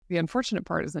the unfortunate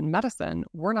part is in medicine,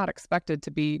 we're not expected to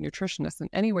be nutritionists in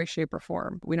any way, shape, or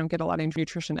form. We don't get a lot of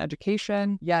nutrition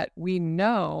education, yet we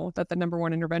know that the number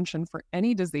one intervention for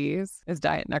any disease is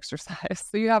diet and exercise.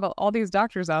 So you have all these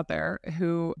doctors out there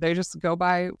who they just go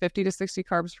by 50 to 60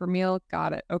 carbs per meal.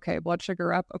 Got it. Okay, blood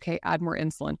sugar up. Okay, add more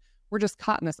insulin. We're just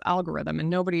caught in this algorithm and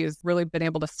nobody has really been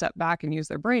able to step back and use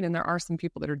their brain. And there are some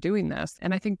people that are doing this.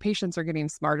 And I think patients are getting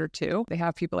smarter too. They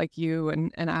have people like you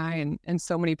and I and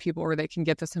so many people where they can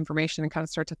get this information and kind of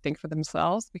start to think for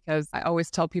themselves, because I always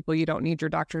tell people you don't need your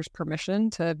doctor's permission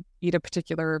to eat a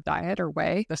particular diet or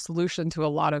way. The solution to a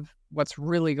lot of what's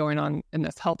really going on in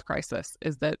this health crisis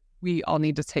is that we all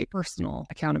need to take personal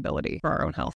accountability for our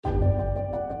own health.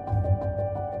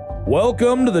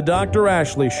 Welcome to the Dr.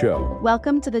 Ashley Show.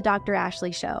 Welcome to the Dr.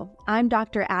 Ashley Show. I'm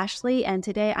Dr. Ashley, and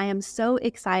today I am so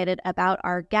excited about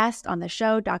our guest on the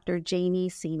show, Dr. Jaime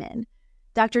Seeman.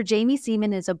 Dr. Jaime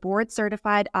Seeman is a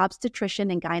board-certified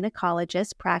obstetrician and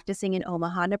gynecologist practicing in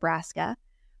Omaha, Nebraska.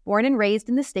 Born and raised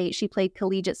in the state, she played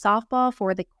collegiate softball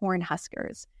for the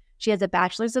Cornhuskers. She has a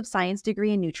Bachelor's of Science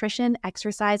degree in nutrition,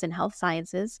 exercise, and health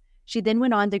sciences. She then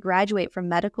went on to graduate from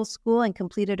medical school and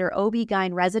completed her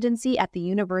OB-GYN residency at the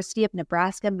University of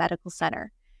Nebraska Medical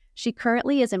Center. She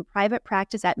currently is in private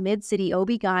practice at Mid-City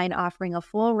OB-GYN, offering a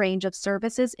full range of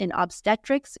services in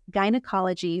obstetrics,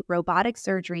 gynecology, robotic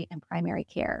surgery, and primary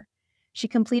care. She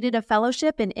completed a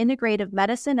fellowship in integrative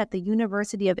medicine at the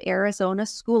University of Arizona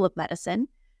School of Medicine.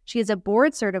 She is a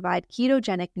board-certified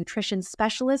ketogenic nutrition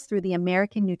specialist through the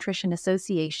American Nutrition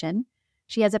Association.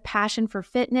 She has a passion for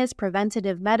fitness,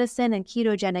 preventative medicine, and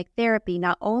ketogenic therapy,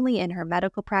 not only in her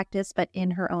medical practice, but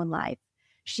in her own life.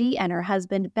 She and her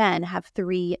husband, Ben, have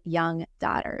 3 young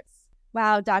daughters.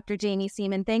 Wow, Dr. Jaime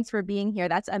Seeman, thanks for being here.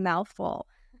 That's a mouthful.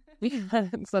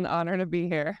 It's an honor to be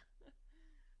here.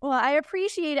 Well, I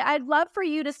appreciate it. I'd love for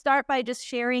you to start by just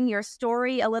sharing your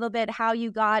story a little bit, how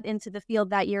you got into the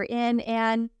field that you're in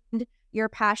and your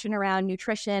passion around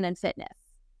nutrition and fitness.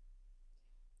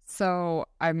 So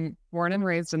I'm born and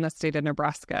raised in the state of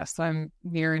Nebraska, so I'm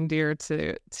near and dear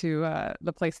to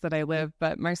the place that I live.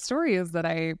 But my story is that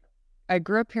I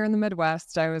grew up here in the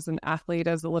Midwest. I was an athlete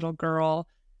as a little girl,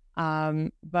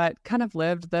 but kind of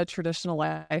lived the traditional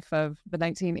life of the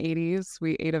 1980s.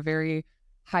 We ate a very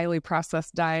highly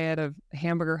processed diet of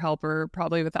hamburger helper,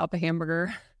 probably without the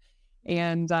hamburger,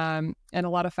 and a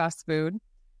lot of fast food.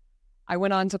 I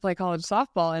went on to play college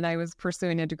softball and I was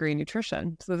pursuing a degree in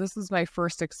nutrition. So this is my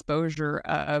first exposure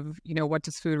of, what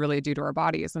does food really do to our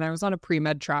bodies? And I was on a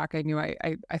pre-med track. I knew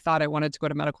I thought I wanted to go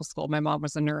to medical school. My mom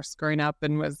was a nurse growing up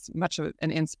and was much of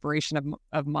an inspiration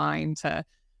of mine to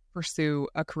pursue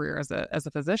a career as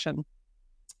a physician.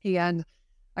 And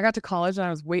I got to college and I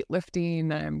was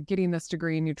weightlifting and getting this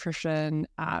degree in nutrition.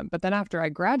 But then after I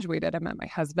graduated, I met my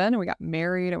husband and we got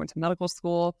married. I went to medical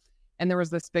school. And there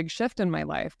was this big shift in my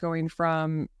life going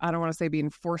from, I don't want to say being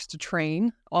forced to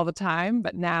train all the time,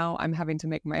 but now I'm having to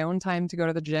make my own time to go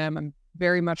to the gym. I'm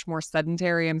very much more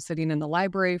sedentary. I'm sitting in the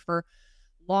library for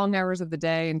long hours of the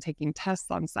day and taking tests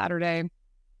on Saturday.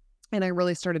 And I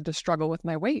really started to struggle with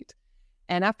my weight.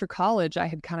 And after college, I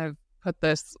had kind of put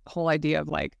this whole idea of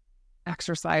like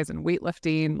exercise and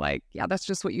weightlifting, like, yeah, that's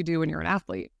just what you do when you're an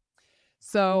athlete.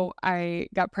 So I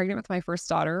got pregnant with my first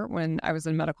daughter when I was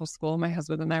in medical school. My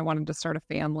husband and I wanted to start a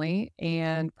family,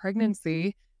 and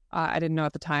pregnancy, I didn't know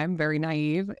at the time, very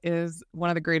naive, is one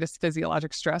of the greatest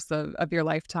physiologic stress of your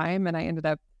lifetime. And I ended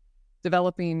up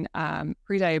developing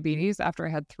prediabetes after I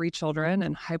had 3 children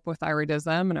and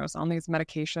hypothyroidism, and I was on these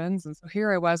medications. And so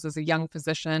here I was as a young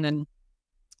physician and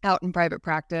out in private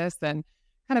practice and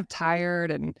kind of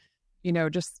tired and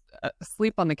just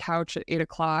asleep on the couch at 8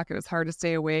 o'clock. It was hard to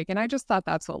stay awake. And I just thought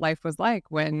that's what life was like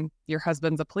when your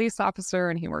husband's a police officer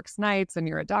and he works nights and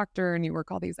you're a doctor and you work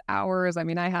all these hours. I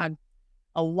mean, I had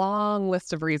a long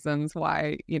list of reasons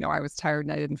why, I was tired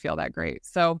and I didn't feel that great.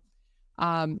 So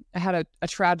I had a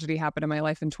tragedy happen in my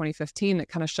life in 2015 that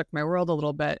kind of shook my world a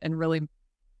little bit and really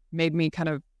made me kind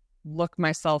of look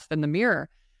myself in the mirror.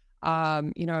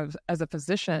 As a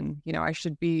physician, I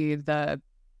should be the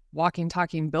walking,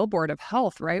 talking billboard of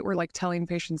health, right? We're like telling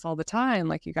patients all the time,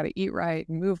 like, you got to eat right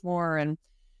and move more. And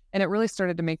it really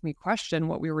started to make me question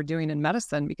what we were doing in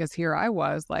medicine, because here I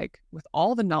was like with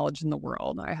all the knowledge in the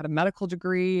world. I had a medical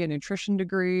degree, a nutrition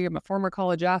degree. I'm a former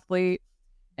college athlete.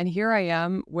 And here I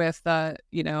am with,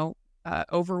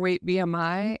 overweight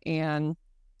BMI and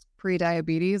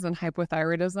prediabetes and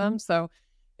hypothyroidism. So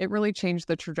it really changed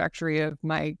the trajectory of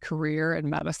my career in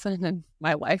medicine and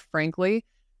my life, frankly.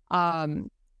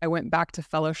 I went back to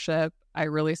fellowship. I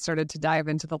really started to dive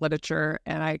into the literature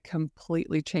and I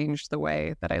completely changed the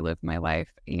way that I live my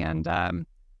life. And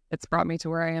it's brought me to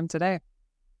where I am today.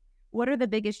 What are the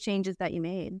biggest changes that you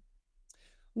made?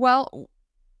 Well,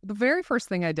 the very first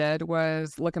thing I did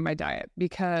was look at my diet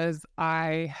because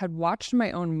I had watched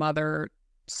my own mother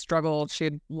struggle. She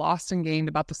had lost and gained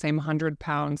about the same 100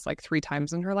 pounds like 3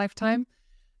 times in her lifetime.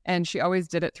 And she always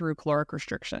did it through caloric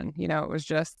restriction. It was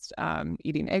just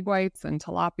eating egg whites and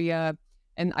tilapia.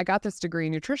 And I got this degree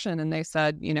in nutrition, and they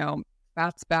said,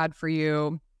 fat's bad for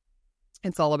you.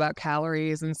 It's all about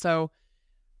calories. And so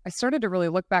I started to really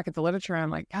look back at the literature, and I'm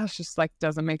like, gosh, just like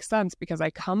doesn't make sense, because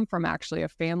I come from actually a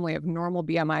family of normal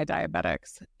BMI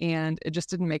diabetics. And it just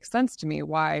didn't make sense to me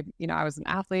why, I was an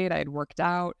athlete, I had worked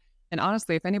out. And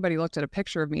honestly, if anybody looked at a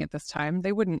picture of me at this time,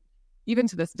 they wouldn't, even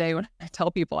to this day, when I tell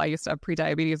people I used to have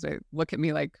prediabetes, they look at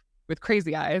me like with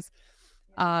crazy eyes.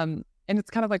 And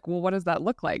it's kind of like, well, what does that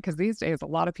look like? Because these days, a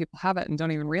lot of people have it and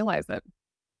don't even realize it.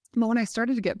 But when I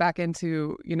started to get back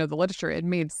into, the literature, it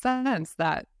made sense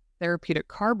that therapeutic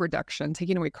carb reduction,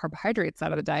 taking away carbohydrates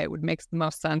out of the diet, would make the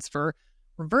most sense for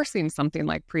reversing something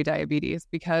like prediabetes,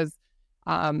 because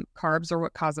carbs are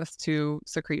what cause us to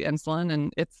secrete insulin,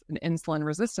 and it's an insulin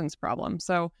resistance problem.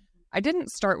 So I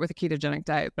didn't start with a ketogenic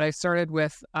diet, but I started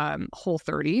with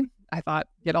Whole30. I thought,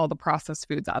 get all the processed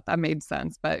foods out. That made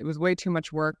sense, but it was way too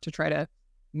much work to try to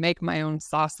make my own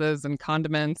sauces and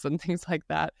condiments and things like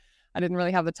that. I didn't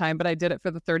really have the time, but I did it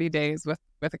for the 30 days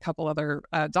with a couple other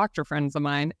doctor friends of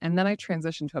mine. And then I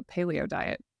transitioned to a paleo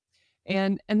diet.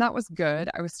 And that was good.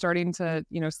 I was starting to,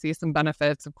 see some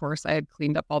benefits. Of course, I had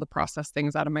cleaned up all the processed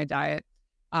things out of my diet.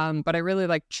 But I really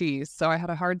like cheese. So I had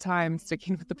a hard time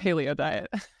sticking with the paleo diet.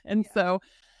 And so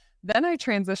then I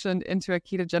transitioned into a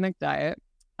ketogenic diet,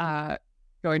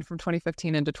 going from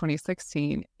 2015 into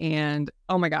 2016. And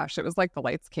oh my gosh, it was like the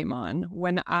lights came on.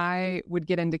 When I would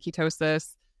get into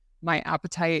ketosis, my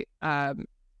appetite, it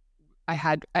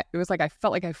was like I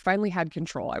felt like I finally had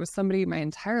control. I was somebody my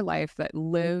entire life that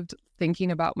lived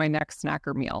thinking about my next snack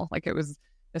or meal. Like it was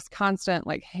this constant,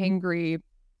 like hangry.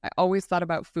 I always thought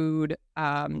about food.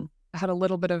 I had a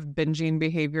little bit of binging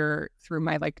behavior through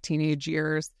my like teenage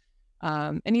years,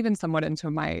 and even somewhat into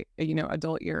my,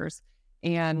 adult years.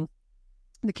 And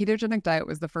the ketogenic diet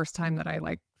was the first time that I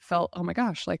like felt, oh my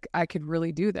gosh, like I could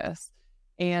really do this.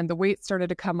 And the weight started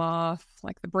to come off,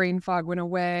 like the brain fog went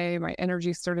away, my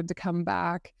energy started to come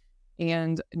back.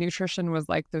 And nutrition was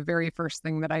like the very first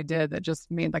thing that I did that just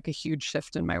made like a huge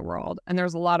shift in my world. And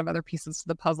there's a lot of other pieces to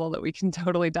the puzzle that we can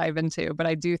totally dive into. But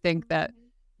I do think that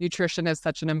nutrition is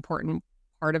such an important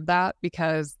part of that,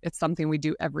 because it's something we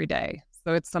do every day.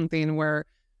 So it's something where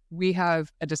we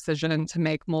have a decision to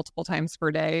make multiple times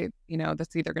per day,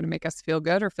 that's either going to make us feel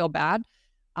good or feel bad.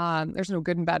 There's no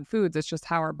good and bad foods. It's just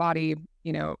how our body,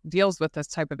 deals with this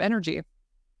type of energy.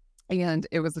 And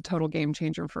it was a total game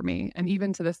changer for me. And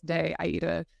even to this day, I eat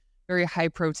a very high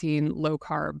protein, low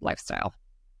carb lifestyle.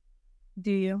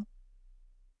 Do you?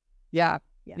 Yeah.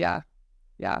 Yeah.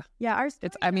 Our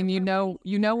it's,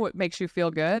 you know what makes you feel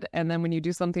good. And then when you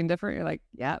do something different, you're like,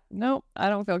 yeah, no, I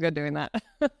don't feel good doing that.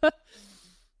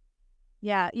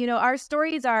 Yeah. Our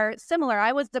stories are similar.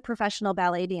 I was the professional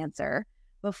ballet dancer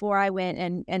before I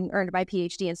went and earned my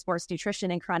PhD in sports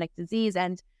nutrition and chronic disease.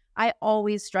 And I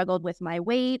always struggled with my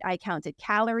weight. I counted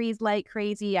calories like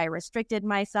crazy. I restricted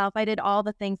myself. I did all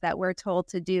the things that we're told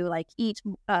to do, like eat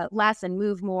less and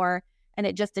move more. And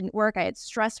it just didn't work. I had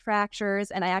stress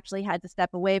fractures, and I actually had to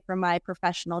step away from my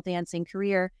professional dancing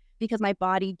career because my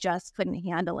body just couldn't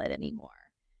handle it anymore.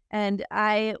 And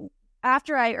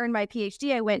after I earned my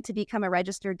PhD, I went to become a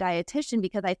registered dietitian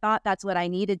because I thought that's what I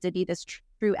needed to be this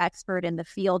true expert in the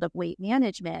field of weight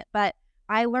management. But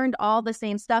I learned all the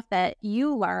same stuff that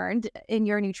you learned in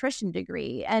your nutrition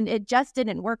degree, and it just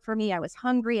didn't work for me. I was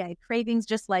hungry. I had cravings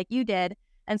just like you did.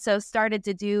 And so started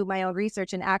to do my own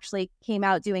research and actually came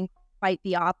out doing quite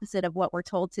the opposite of what we're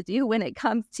told to do when it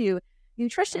comes to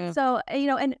nutrition. Yeah. So,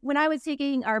 and when I was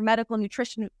taking our medical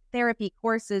nutrition therapy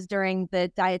courses during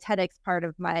the dietetics part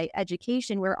of my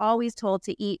education, we're always told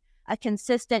to eat a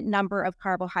consistent number of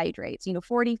carbohydrates,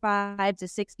 45 to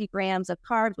 60 grams of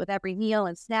carbs with every meal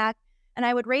and snack. And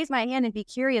I would raise my hand and be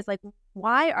curious, like,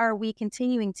 why are we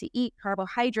continuing to eat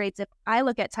carbohydrates if I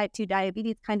look at type 2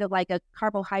 diabetes kind of like a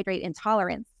carbohydrate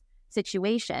intolerance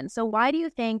situation? So why do you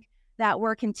think that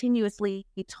we're continuously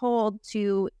told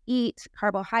to eat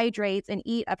carbohydrates and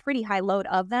eat a pretty high load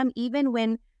of them, even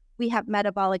when we have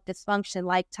metabolic dysfunction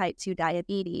like type 2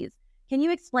 diabetes? Can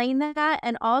you explain that,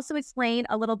 and also explain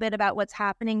a little bit about what's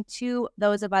happening to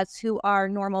those of us who are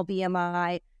normal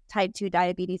BMI type 2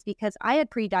 diabetes? Because I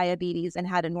had pre-diabetes and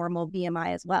had a normal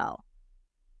BMI as well.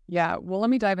 Yeah, well, let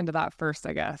me dive into that first,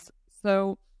 I guess.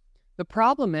 So The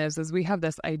problem is we have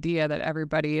this idea that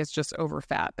everybody is just over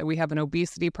fat, that we have an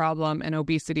obesity problem, and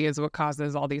obesity is what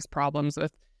causes all these problems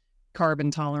with carb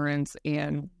intolerance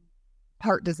and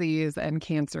heart disease and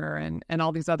cancer and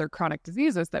all these other chronic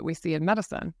diseases that we see in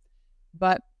medicine.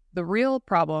 But the real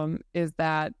problem is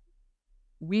that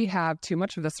we have too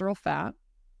much visceral fat,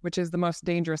 which is the most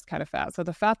dangerous kind of fat. So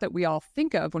the fat that we all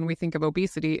think of when we think of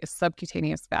obesity is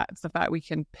subcutaneous fat. It's the fat we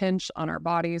can pinch on our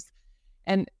bodies.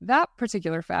 And that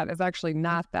particular fat is actually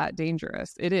not that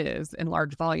dangerous. It is in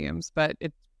large volumes, but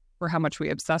it's for how much we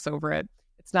obsess over it.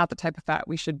 It's not the type of fat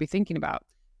we should be thinking about.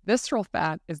 Visceral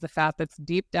fat is the fat that's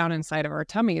deep down inside of our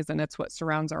tummies, and it's what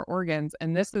surrounds our organs.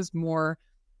 And this is more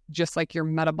just like your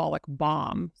metabolic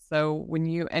bomb. So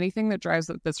anything that drives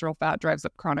up visceral fat drives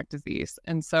up chronic disease.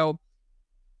 And so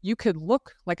you could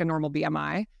look like a normal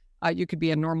BMI. You could be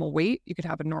a normal weight. You could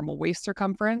have a normal waist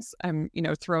circumference. I'm,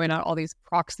 throwing out all these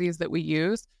proxies that we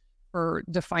use for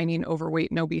defining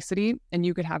overweight and obesity, and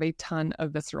you could have a ton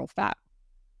of visceral fat.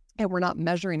 And we're not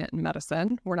measuring it in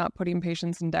medicine. We're not putting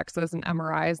patients in DEXAs and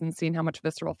MRIs and seeing how much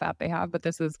visceral fat they have, but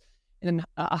this is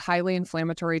a highly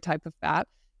inflammatory type of fat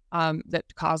that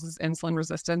causes insulin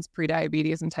resistance,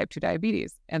 prediabetes, and type 2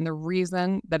 diabetes. And the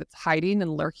reason that it's hiding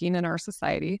and lurking in our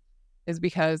society is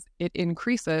because it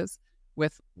increases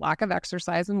with lack of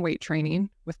exercise and weight training,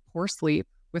 with poor sleep,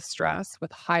 with stress,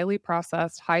 with highly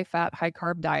processed, high-fat,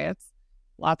 high-carb diets,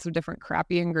 lots of different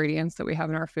crappy ingredients that we have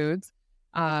in our foods,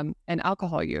 and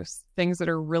alcohol use, things that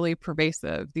are really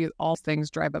pervasive. All things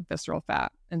drive up visceral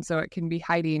fat. And so it can be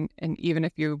hiding. And even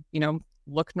if you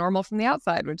look normal from the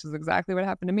outside, which is exactly what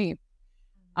happened to me.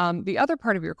 The other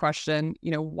part of your question,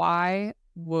 why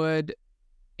would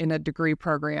in a degree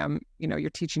program, you're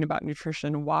teaching about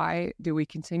nutrition, why do we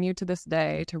continue to this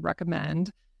day to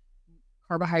recommend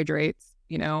carbohydrates,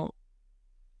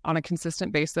 on a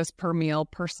consistent basis per meal,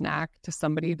 per snack to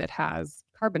somebody that has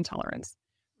carb intolerance?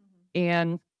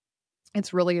 And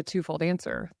it's really a twofold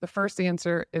answer. The first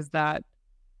answer is that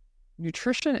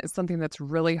nutrition is something that's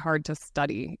really hard to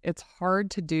study. It's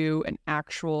hard to do an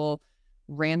actual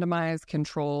randomized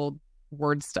controlled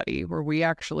word study where we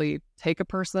actually take a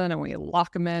person and we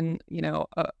lock them in,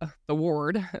 the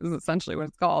ward is essentially what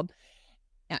it's called.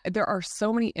 There are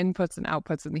so many inputs and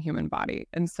outputs in the human body.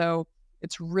 And so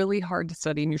it's really hard to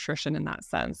study nutrition in that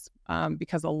sense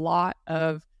because a lot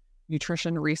of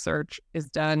nutrition research is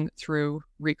done through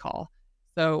recall.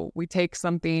 So we take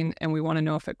something and we want to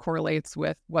know if it correlates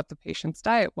with what the patient's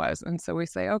diet was. And so we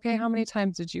say, okay, how many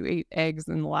times did you eat eggs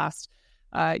in the last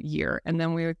year? And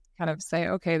then we would kind of say,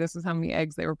 okay, this is how many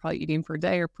eggs they were probably eating per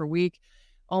day or per week.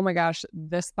 Oh my gosh,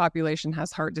 this population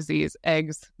has heart disease.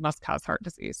 Eggs must cause heart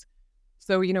disease.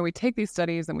 So, we take these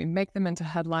studies and we make them into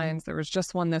headlines. There was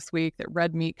just one this week that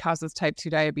red meat causes type 2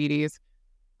 diabetes.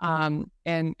 And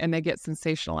they get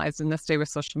sensationalized. In this day with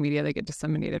social media, they get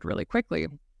disseminated really quickly.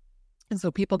 And so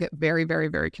people get very, very,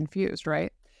 very confused,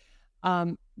 right?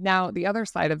 Now, the other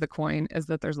side of the coin is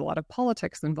that there's a lot of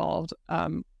politics involved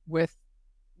with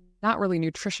not really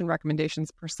nutrition recommendations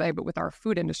per se, but with our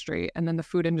food industry. And then the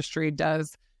food industry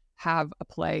does have a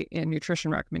play in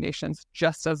nutrition recommendations.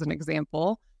 Just as an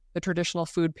example, the traditional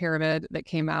food pyramid that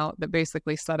came out that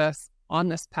basically set us on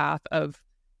this path of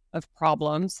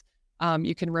problems.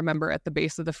 You can remember at the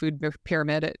base of the food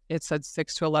pyramid, it said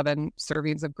 6 to 11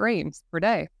 servings of grains per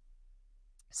day.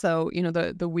 So,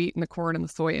 the wheat and the corn and the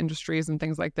soy industries and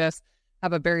things like this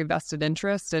have a very vested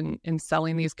interest in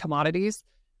selling these commodities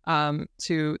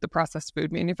to the processed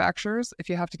food manufacturers. If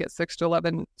you have to get 6 to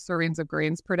 11 servings of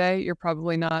grains per day, you're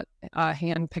probably not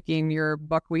hand picking your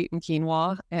buckwheat and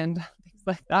quinoa and things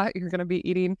like that. You're going to be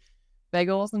eating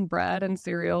bagels and bread and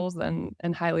cereals and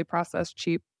highly processed,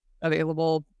 cheap,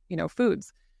 available,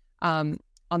 foods. On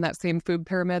that same food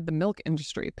pyramid, the milk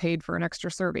industry paid for an extra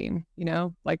serving,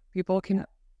 like people can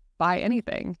buy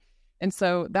anything. And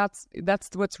so that's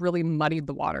what's really muddied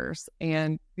the waters.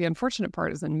 And the unfortunate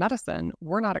part is in medicine,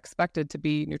 we're not expected to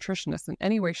be nutritionists in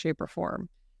any way, shape, or form.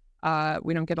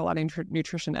 We don't get a lot of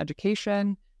nutrition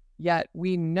education, yet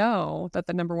we know that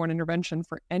the number one intervention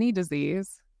for any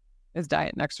disease is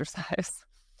diet and exercise.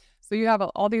 So you have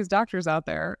all these doctors out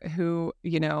there who,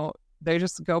 they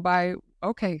just go by,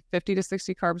 okay, 50 to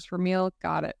 60 carbs per meal.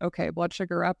 Got it. Okay. Blood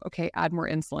sugar up. Okay. Add more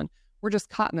insulin. We're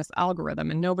just caught in this algorithm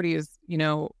and nobody is,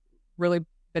 really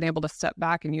been able to step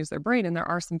back and use their brain. And there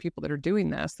are some people that are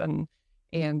doing this. And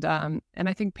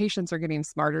I think patients are getting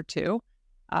smarter too.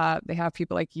 They have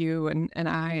people like you and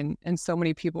I and so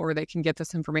many people where they can get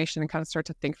this information and kind of start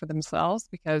to think for themselves,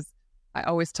 because I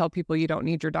always tell people you don't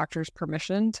need your doctor's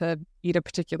permission to eat a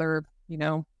particular,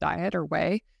 diet or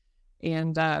way.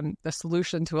 And the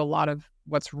solution to a lot of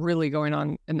what's really going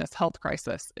on in this health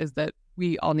crisis is that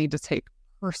we all need to take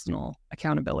personal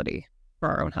accountability for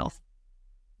our own health.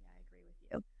 Yeah, I agree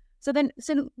with you.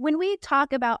 So when we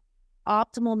talk about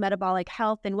optimal metabolic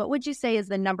health, then what would you say is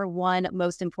the number one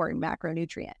most important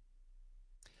macronutrient?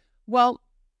 Well,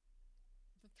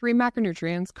 the three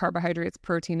macronutrients, carbohydrates,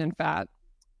 protein, and fat,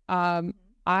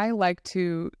 I like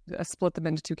to split them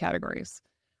into two categories.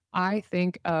 I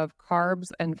think of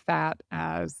carbs and fat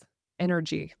as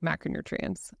energy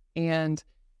macronutrients, and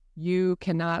you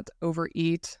cannot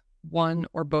overeat one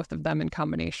or both of them in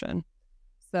combination.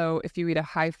 So if you eat a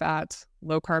high fat,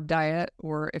 low carb diet,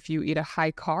 or if you eat a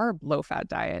high carb, low fat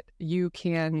diet,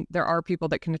 there are people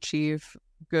that can achieve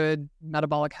good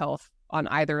metabolic health on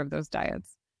either of those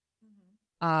diets.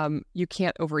 You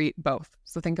can't overeat both.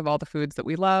 So think of all the foods that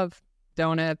we love,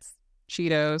 donuts,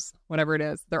 Cheetos, whatever it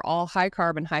is. They're all high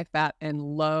carb and high fat and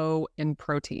low in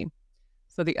protein.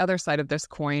 So the other side of this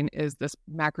coin is this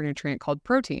macronutrient called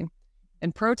protein.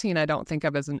 And protein I don't think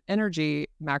of as an energy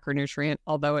macronutrient,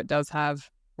 although it does have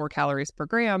 4 calories per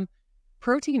gram.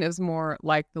 Protein is more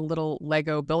like the little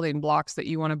Lego building blocks that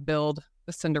you want to build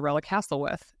the Cinderella castle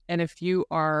with. And if you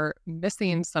are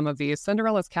missing some of these,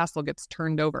 Cinderella's castle gets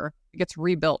turned over. It gets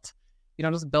rebuilt. You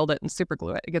don't just build it and super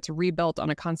glue it. It gets rebuilt on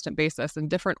a constant basis, and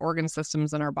different organ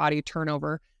systems in our body turn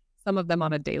over, some of them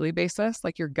on a daily basis,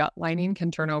 like your gut lining can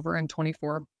turn over in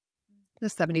 24 to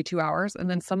 72 hours. And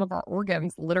then some of our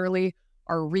organs literally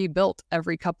are rebuilt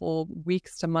every couple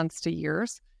weeks to months to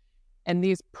years. And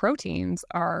these proteins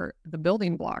are the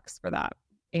building blocks for that.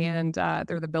 And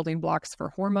they're the building blocks for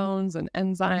hormones and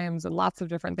enzymes and lots of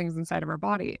different things inside of our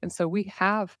body. And so we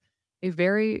have a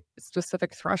very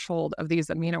specific threshold of these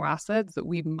amino acids that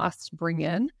we must bring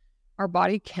in. Our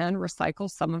body can recycle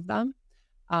some of them.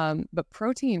 But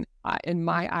protein, in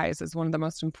my eyes, is one of the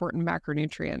most important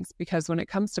macronutrients, because when it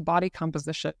comes to body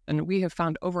composition, and we have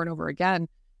found over and over again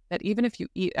that even if you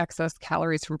eat excess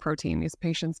calories from protein, these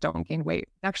patients don't gain weight,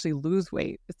 they actually lose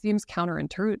weight. It seems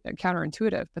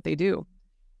counterintuitive, but they do.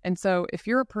 And so if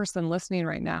you're a person listening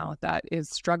right now that is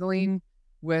struggling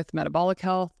with metabolic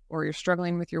health, or you're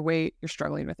struggling with your weight, you're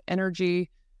struggling with energy,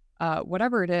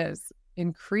 whatever it is,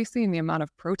 increasing the amount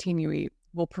of protein you eat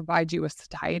will provide you with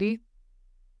satiety.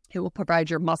 It will provide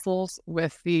your muscles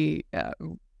with the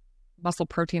muscle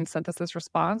protein synthesis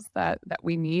response that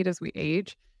we need as we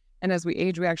age. And as we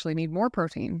age, we actually need more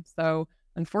protein. So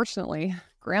unfortunately,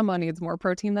 grandma needs more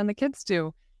protein than the kids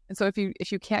do. And so if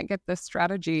you can't get this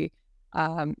strategy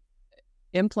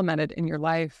implemented in your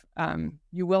life,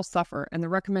 you will suffer. And the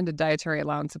recommended dietary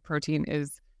allowance of protein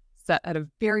is set at a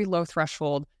very low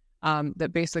threshold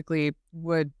that basically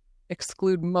would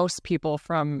exclude most people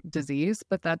from disease,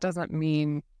 but that doesn't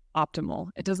mean optimal.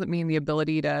 It doesn't mean the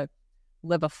ability to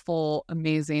live a full,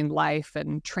 amazing life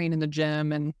and train in the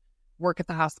gym and work at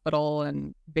the hospital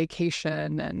and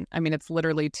vacation. And I mean, it's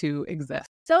literally to exist.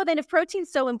 So then if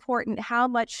protein's so important, how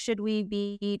much should we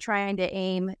be trying to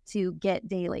aim to get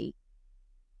daily?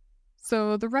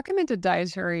 So the recommended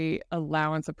dietary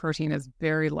allowance of protein is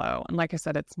very low. And like I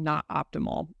said, it's not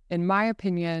optimal. In my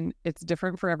opinion, it's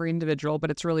different for every individual,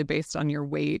 but it's really based on your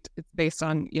weight. It's based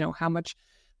on, how much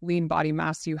lean body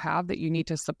mass you have that you need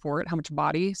to support, how much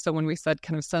body. So when we said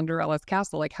kind of Cinderella's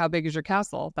castle, like how big is your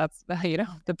castle? That's,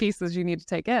 the pieces you need to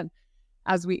take in.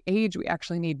 As we age, we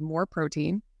actually need more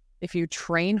protein. If you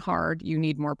train hard, you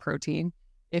need more protein.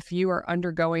 If you are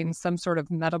undergoing some sort of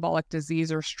metabolic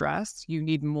disease or stress, you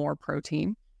need more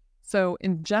protein. So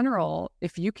in general,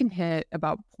 if you can hit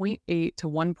about 0.8 to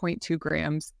 1.2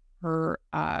 grams per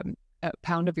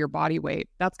pound of your body weight,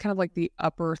 that's kind of like the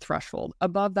upper threshold.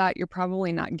 Above that, you're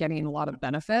probably not getting a lot of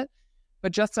benefit.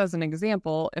 But just as an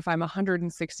example, if I'm a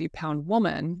 160-pound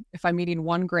woman, if I'm eating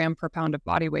 1 gram per pound of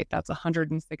body weight, that's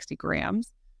 160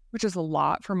 grams, which is a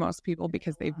lot for most people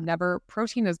because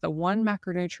protein is the one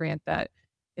macronutrient that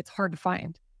it's hard to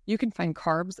find. You can find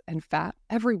carbs and fat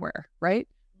everywhere, right?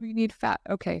 You need fat.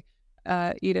 Okay,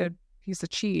 eat a piece of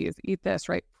cheese, eat this,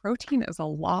 right? Protein is a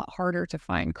lot harder to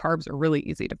find. Carbs are really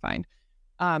easy to find.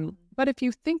 But if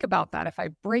you think about that, if I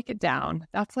break it down,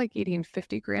 that's like eating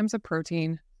 50 grams of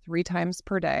protein 3 times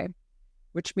per day,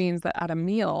 which means that at a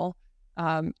meal,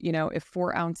 if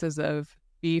 4 ounces of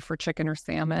beef or chicken or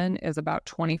salmon is about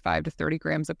 25 to 30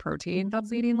 grams of protein,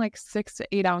 that's eating like 6 to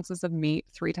 8 ounces of meat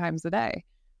 3 times a day.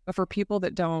 But for people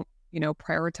that don't,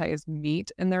 prioritize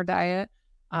meat in their diet,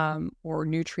 or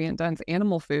nutrient-dense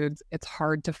animal foods, it's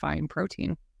hard to find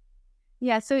protein.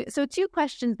 Yeah, so 2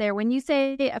 questions there. When you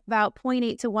say about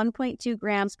 0.8 to 1.2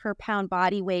 grams per pound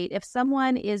body weight, if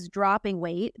someone is dropping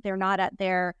weight, they're not at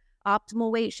their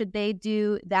optimal weight? Should they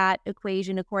do that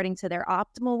equation according to their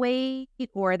optimal weight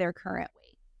or their current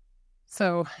weight?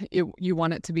 So you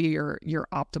want it to be your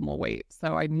optimal weight.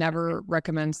 So I never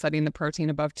recommend setting the protein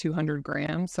above 200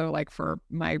 grams. So like for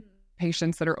my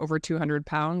patients that are over 200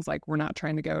 pounds, like we're not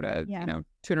trying to go to,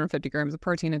 250 grams of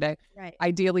protein a day. Right.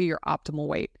 Ideally, your optimal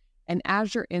weight. And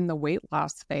as you're in the weight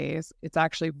loss phase, it's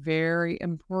actually very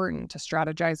important to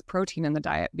strategize protein in the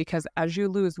diet, because as you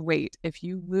lose weight, if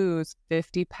you lose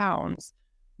 50 pounds,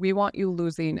 we want you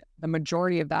losing the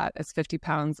majority of that as 50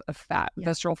 pounds of fat,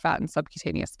 visceral fat and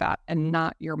subcutaneous fat, and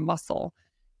not your muscle.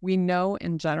 We know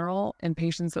in general, in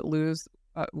patients that lose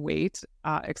weight,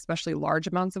 especially large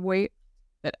amounts of weight,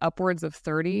 that upwards of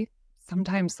 30,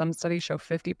 sometimes some studies show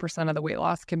 50% of the weight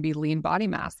loss can be lean body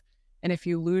mass. And if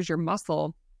you lose your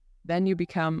muscle, then you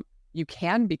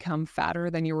can become fatter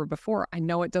than you were before. I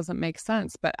know it doesn't make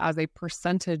sense, but as a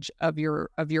percentage of your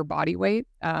body weight,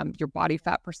 your body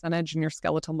fat percentage and your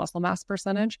skeletal muscle mass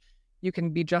percentage, you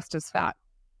can be just as fat.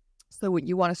 So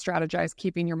you want to strategize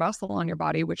keeping your muscle on your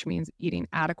body, which means eating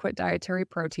adequate dietary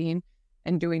protein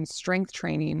and doing strength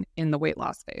training in the weight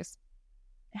loss phase.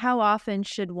 How often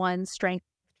should one strength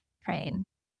train?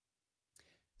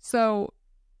 So,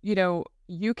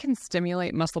 you can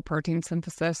stimulate muscle protein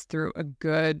synthesis through a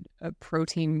good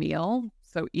protein meal.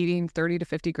 So eating 30 to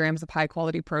 50 grams of high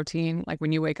quality protein, like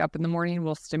when you wake up in the morning,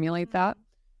 will stimulate that.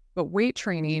 But weight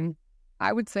training,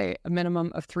 I would say a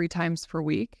minimum of 3 times per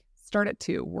week. Start at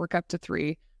 2, work up to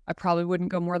 3. I probably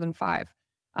wouldn't go more than 5.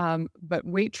 But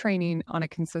weight training on a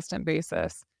consistent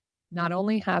basis not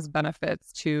only has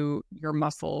benefits to your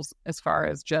muscles as far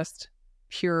as just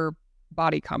pure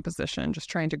body composition, just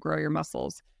trying to grow your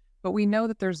muscles, but we know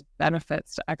that there's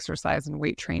benefits to exercise and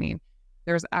weight training.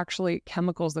 There's actually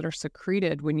chemicals that are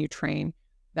secreted when you train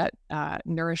that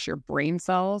nourish your brain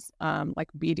cells, like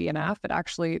BDNF.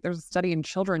 There's a study in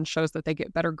children shows that they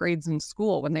get better grades in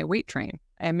school when they weight train.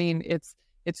 I mean, it's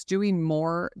doing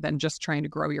more than just trying to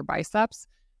grow your biceps.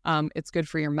 It's good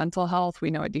for your mental health. We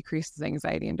know it decreases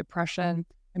anxiety and depression.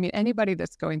 I mean, anybody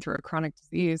that's going through a chronic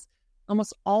disease,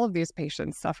 almost all of these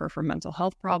patients suffer from mental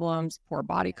health problems, poor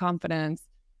body confidence.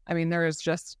 I mean, there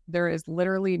is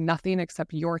literally nothing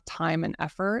except your time and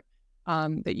effort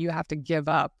that you have to give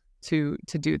up to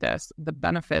do this. The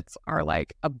benefits are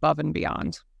like above and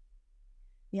beyond.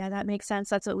 Yeah, that makes sense.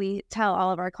 That's what we tell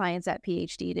all of our clients at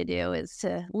PhD to do, is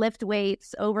to lift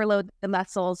weights, overload the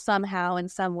muscles somehow in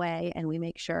some way, and we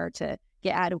make sure to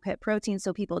get adequate protein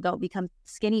so people don't become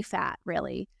skinny fat,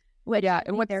 really. Which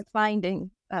and what they're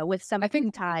finding with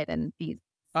semaglutide and these.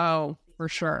 Oh, for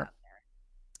sure.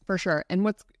 For sure. And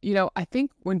I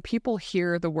think when people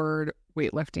hear the word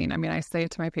weightlifting, I mean, I say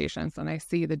it to my patients and I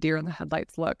see the deer in the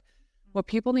headlights look. What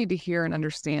people need to hear and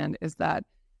understand is that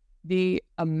the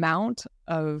amount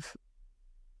of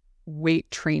weight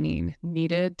training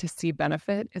needed to see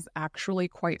benefit is actually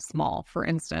quite small. For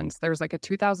instance, there's like a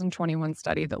 2021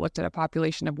 study that looked at a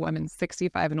population of women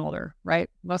 65 and older, right?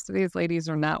 Most of these ladies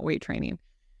are not weight training.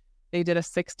 They did a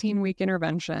 16-week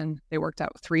intervention. They worked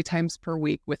out 3 times per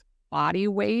week with body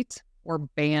weight or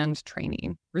band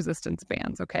training, resistance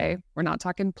bands, okay? We're not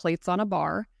talking plates on a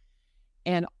bar.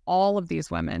 And all of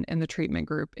these women in the treatment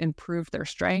group improved their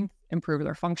strength, improved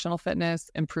their functional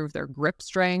fitness, improved their grip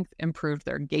strength, improved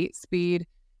their gait speed.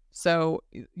 So,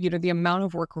 the amount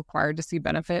of work required to see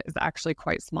benefit is actually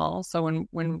quite small. So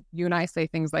when you and I say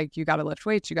things like, you got to lift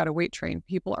weights, you got to weight train,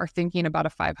 people are thinking about a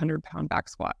 500-pound back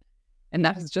squat. And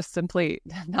that is just simply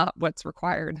not what's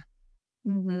required.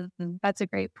 Mm-hmm. That's a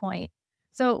great point.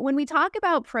 So when we talk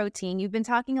about protein, you've been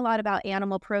talking a lot about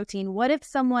animal protein. What if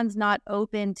someone's not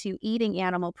open to eating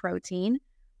animal protein?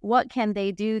 What can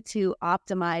they do to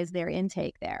optimize their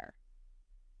intake there?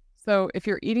 So if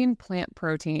you're eating plant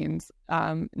proteins,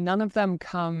 none of them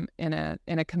come in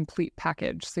a complete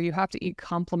package. So you have to eat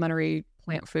complementary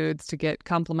plant foods to get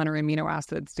complementary amino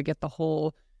acids to get the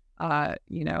whole,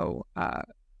 amino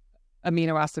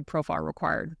acid profile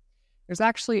required. There's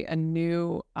actually a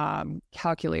new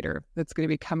calculator that's going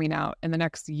to be coming out in the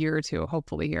next year or two,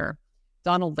 hopefully here.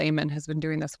 Donald Layman has been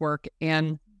doing this work,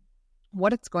 and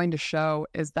what it's going to show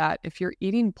is that if you're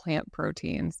eating plant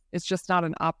proteins, it's just not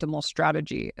an optimal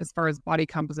strategy as far as body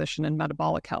composition and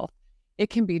metabolic health. It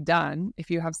can be done if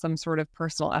you have some sort of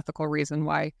personal ethical reason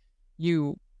why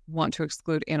you want to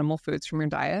exclude animal foods from your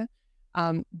diet.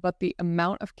 But the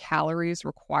amount of calories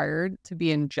required to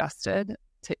be ingested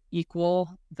to equal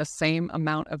the same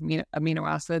amount of amino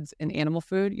acids in animal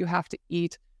food, you have to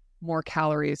eat more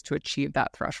calories to achieve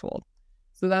that threshold.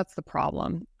 So that's the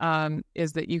problem,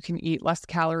 is that you can eat less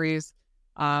calories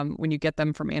when you get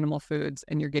them from animal foods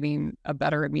and you're getting a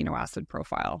better amino acid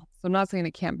profile. So I'm not saying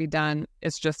it can't be done.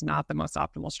 It's just not the most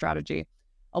optimal strategy.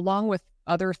 Along with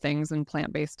other things in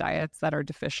plant-based diets that are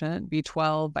deficient,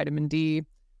 B12, vitamin D,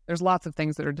 there's lots of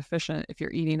things that are deficient. If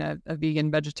you're eating a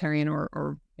vegan, vegetarian,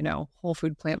 or whole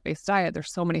food plant-based diet,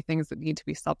 there's so many things that need to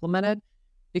be supplemented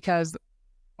because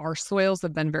our soils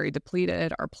have been very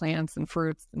depleted. Our plants and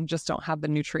fruits and just don't have the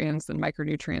nutrients and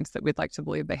micronutrients that we'd like to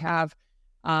believe they have.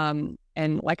 And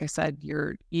like I said,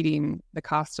 you're eating the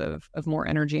cost of more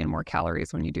energy and more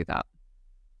calories when you do that.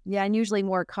 Yeah, and usually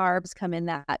more carbs come in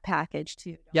that package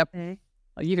too. Yep. They?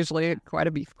 Usually quite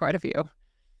a few.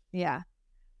 Yeah.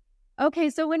 Okay,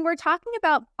 so when we're talking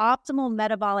about optimal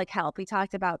metabolic health, we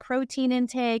talked about protein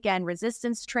intake and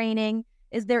resistance training.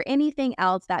 Is there anything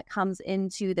else that comes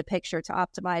into the picture to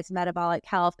optimize metabolic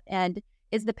health? And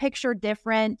is the picture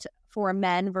different for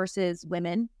men versus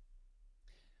women?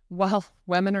 Well,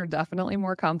 women are definitely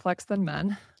more complex than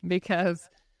men because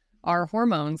our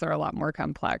hormones are a lot more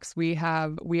complex. We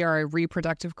are a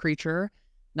reproductive creature.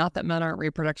 Not that men aren't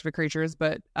reproductive creatures,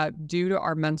 but due to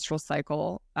our menstrual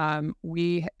cycle,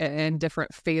 we, in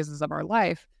different phases of our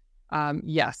life,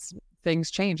 yes,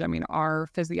 things change. I mean, our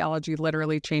physiology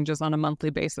literally changes on a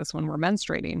monthly basis when we're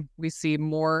menstruating. We see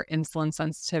more insulin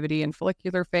sensitivity in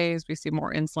follicular phase. We see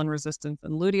more insulin resistance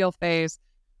in luteal phase.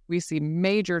 We see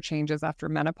major changes after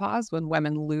menopause when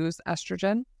women lose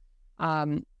estrogen.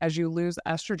 As you lose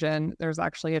estrogen, there's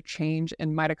actually a change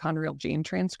in mitochondrial gene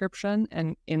transcription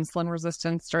and insulin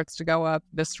resistance starts to go up,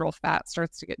 visceral fat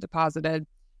starts to get deposited.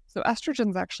 So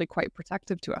estrogen is actually quite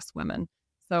protective to us women.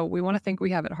 So we want to think we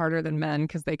have it harder than men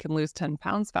because they can lose 10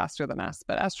 pounds faster than us.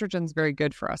 But estrogen is very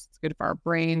good for us. It's good for our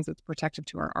brains. It's protective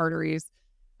to our arteries.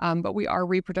 But we are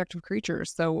reproductive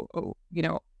creatures. So,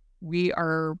 we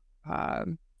are...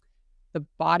 the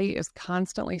body is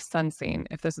constantly sensing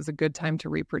if this is a good time to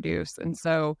reproduce. And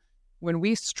so when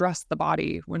we stress the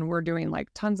body, when we're doing like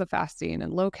tons of fasting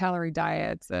and low calorie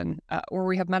diets and or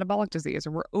we have metabolic disease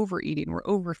or we're overeating, we're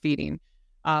overfeeding,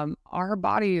 our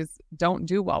bodies don't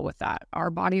do well with that. Our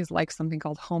bodies like something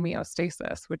called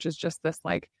homeostasis, which is just this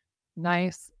like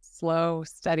nice, slow,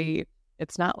 steady,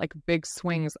 it's not like big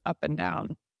swings up and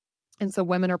down. And so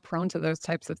women are prone to those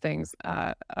types of things,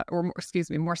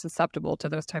 more susceptible to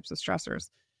those types of stressors.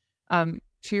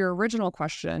 To your original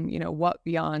question, what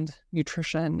beyond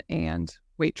nutrition and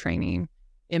weight training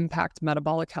impact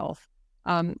metabolic health?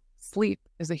 Sleep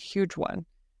is a huge one.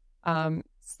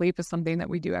 Sleep is something that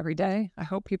we do every day. I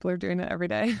hope people are doing it every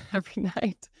day, every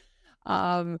night.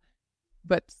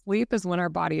 But sleep is when our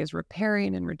body is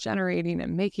repairing and regenerating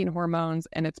and making hormones,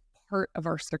 and it's part of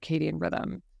our circadian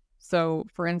rhythm. So,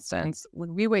 for instance,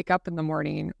 when we wake up in the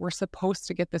morning, we're supposed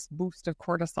to get this boost of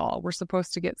cortisol. We're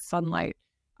supposed to get sunlight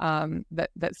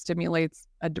that stimulates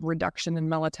a reduction in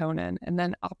melatonin. And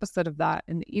then opposite of that,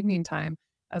 in the evening time,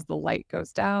 as the light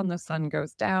goes down, the sun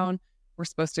goes down, we're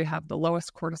supposed to have the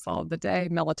lowest cortisol of the day.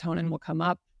 Melatonin will come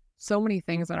up. So many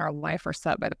things in our life are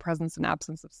set by the presence and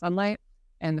absence of sunlight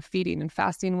and the feeding and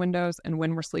fasting windows and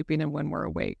when we're sleeping and when we're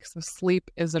awake. So sleep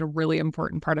is a really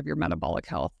important part of your metabolic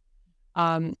health.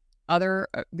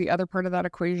 The other part of that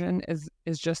equation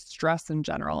is just stress in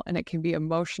general, and it can be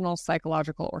emotional,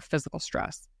 psychological, or physical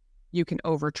stress. You can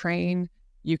overtrain,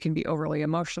 you can be overly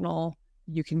emotional,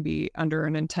 you can be under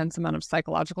an intense amount of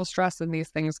psychological stress, and these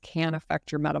things can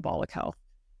affect your metabolic health.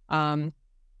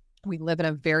 We live in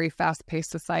a very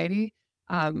fast-paced society.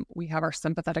 We have our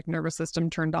sympathetic nervous system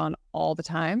turned on all the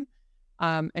time,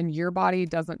 and your body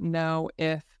doesn't know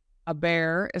if a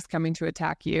bear is coming to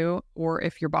attack you or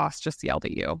if your boss just yelled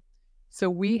at you. So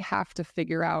we have to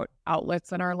figure out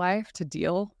outlets in our life to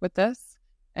deal with this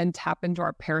and tap into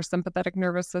our parasympathetic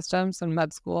nervous system. So in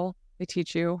med school, they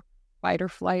teach you fight or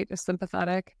flight is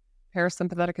sympathetic,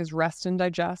 parasympathetic is rest and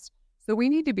digest. So we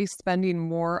need to be spending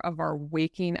more of our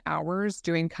waking hours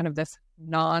doing kind of this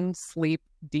non-sleep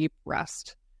deep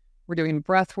rest. We're doing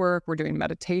breath work, we're doing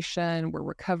meditation, we're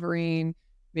recovering.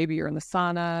 Maybe you're in the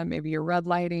sauna, maybe you're red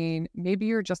lighting, maybe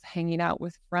you're just hanging out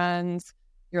with friends.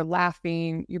 You're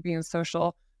laughing, you're being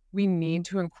social. We need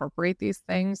to incorporate these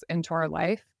things into our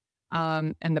life.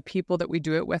 And the people that we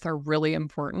do it with are really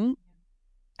important.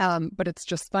 But it's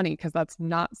just funny because that's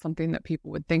not something that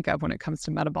people would think of when it comes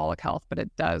to metabolic health, but it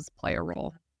does play a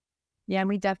role. Yeah, and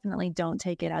we definitely don't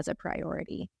take it as a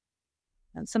priority.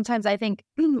 And sometimes I think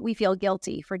we feel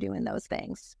guilty for doing those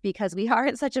things because we are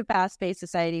in such a fast-paced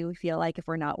society. We feel like if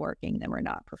we're not working, then we're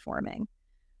not performing.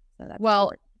 So that's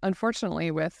important.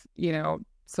 Unfortunately, with,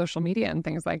 social media and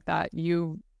things like that,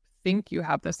 you think you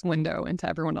have this window into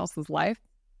everyone else's life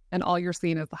and all you're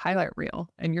seeing is the highlight reel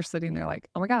and you're sitting there like,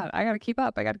 oh my God, I got to keep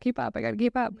up.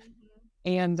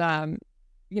 And,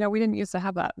 we didn't used to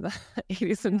have that in the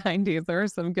 80s and 90s. There are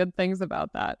some good things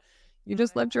about that. You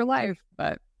just lived your life,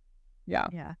 but yeah.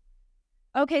 Yeah.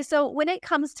 Okay, so when it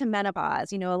comes to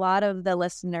menopause, a lot of the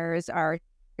listeners are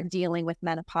dealing with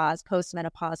menopause,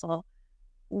 postmenopausal.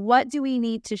 What do we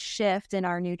need to shift in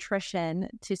our nutrition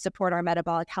to support our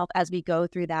metabolic health as we go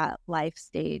through that life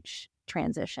stage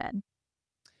transition?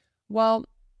 Well,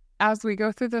 as we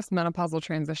go through this menopausal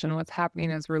transition, what's happening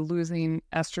is we're losing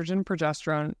estrogen,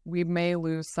 progesterone. We may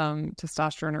lose some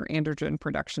testosterone or androgen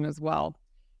production as well.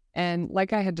 And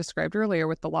like I had described earlier,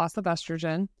 with the loss of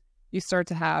estrogen, you start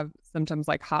to have symptoms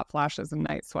like hot flashes and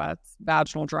night sweats,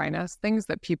 vaginal dryness, things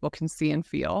that people can see and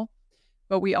feel.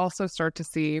 But we also start to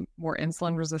see more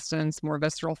insulin resistance, more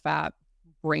visceral fat,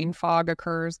 brain fog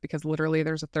occurs because literally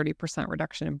there's a 30%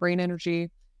 reduction in brain energy.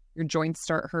 Your joints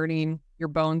start hurting, your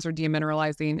bones are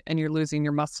demineralizing, and you're losing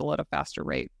your muscle at a faster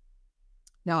rate.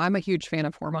 Now, I'm a huge fan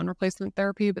of hormone replacement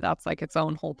therapy, but that's like its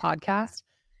own whole podcast.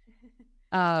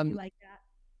 You like that?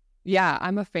 Yeah,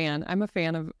 I'm a fan. I'm a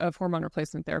fan of hormone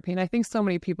replacement therapy. And I think so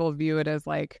many people view it as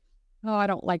like, oh, I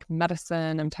don't like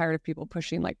medicine. I'm tired of people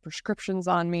pushing like prescriptions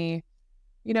on me.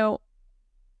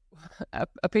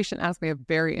 A patient asked me a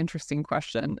very interesting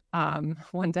question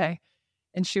one day.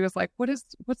 And she was like, what's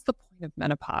the point of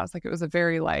menopause? Like, it was a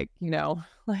very like,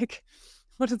 like,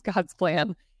 what is God's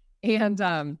plan? And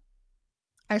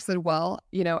I said, well,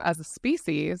 as a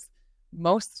species,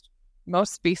 most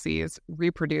species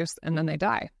reproduce and then they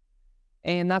die.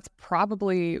 And that's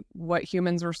probably what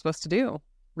humans were supposed to do,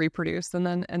 reproduce and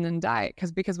then die.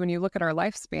 Because when you look at our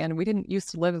lifespan, we didn't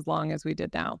used to live as long as we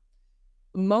did now.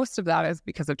 Most of that is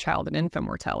because of child and infant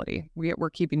mortality. We're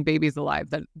keeping babies alive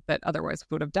that otherwise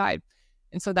would have died.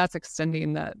 And so that's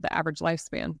extending the average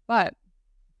lifespan. But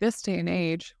this day and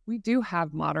age, we do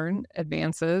have modern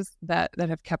advances that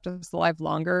have kept us alive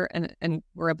longer and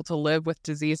we're able to live with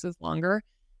diseases longer.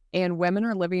 And women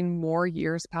are living more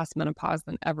years past menopause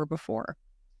than ever before.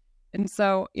 And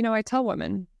so, I tell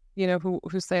women, who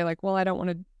say like, well,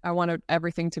 I want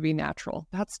everything to be natural.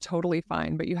 That's totally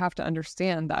fine. But you have to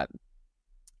understand that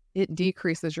it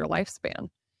decreases your lifespan.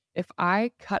 If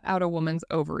I cut out a woman's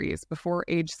ovaries before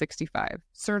age 65,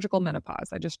 surgical menopause,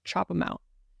 I just chop them out,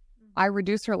 I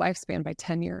reduce her lifespan by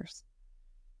 10 years.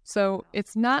 So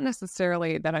it's not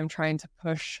necessarily that I'm trying to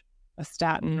push a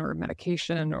statin or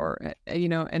medication or,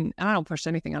 and I don't push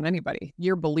anything on anybody.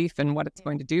 Your belief in what it's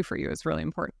going to do for you is really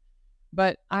important.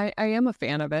 But I am a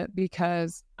fan of it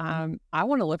because I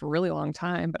want to live a really long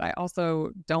time, but I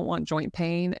also don't want joint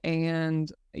pain and,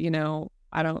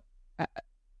 I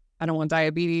don't want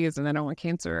diabetes and I don't want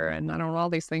cancer and I don't want all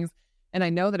these things. And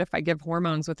I know that if I give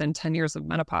hormones within 10 years of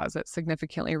menopause, it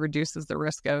significantly reduces the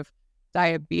risk of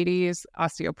diabetes,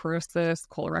 osteoporosis,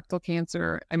 colorectal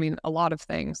cancer. I mean, a lot of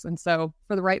things. And so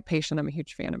for the right patient, I'm a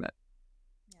huge fan of it.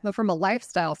 Yeah. But from a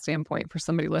lifestyle standpoint, for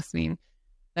somebody listening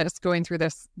that is going through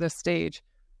this stage,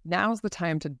 now's the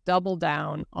time to double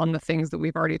down on the things that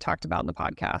we've already talked about in the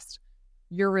podcast.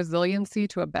 Your resiliency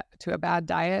to a bad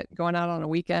diet, going out on a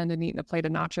weekend and eating a plate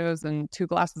of nachos and 2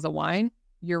 glasses of wine,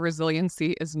 your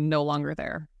resiliency is no longer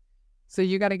there. So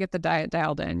you got to get the diet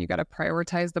dialed in. You got to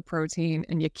prioritize the protein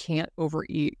and you can't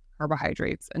overeat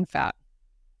carbohydrates and fat.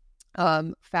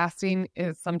 Fasting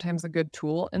is sometimes a good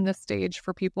tool in this stage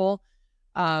for people,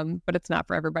 but it's not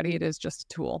for everybody. It is just a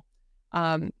tool.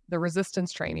 The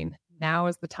resistance training, now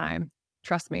is the time.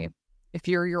 Trust me, if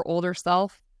you're your older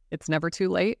self, it's never too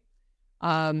late.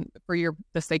 For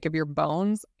the sake of your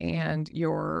bones and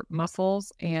your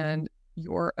muscles and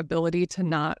your ability to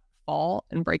not fall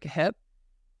and break a hip,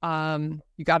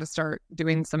 you got to start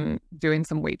doing some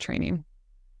weight training.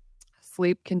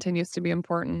 Sleep continues to be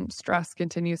important. Stress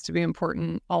continues to be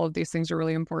important. All of these things are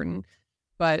really important.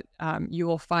 But you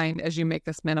will find as you make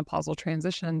this menopausal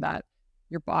transition that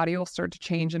your body will start to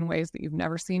change in ways that you've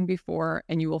never seen before,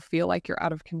 and you will feel like you're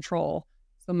out of control.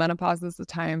 So menopause is the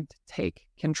time to take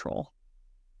control.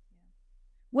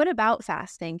 What about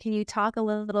fasting? Can you talk a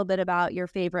little bit about your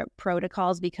favorite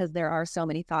protocols? Because there are so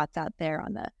many thoughts out there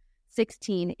on the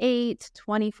 16-8,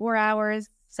 24 hours,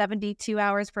 72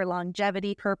 hours for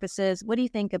longevity purposes. What do you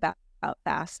think about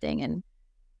fasting? And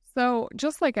so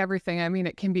just like everything, I mean,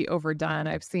 it can be overdone.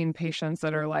 I've seen patients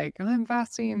that are like, I'm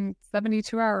fasting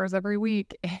 72 hours every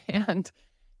week. And,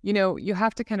 you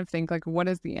have to kind of think like, what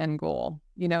is the end goal?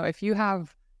 If you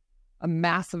have a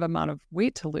massive amount of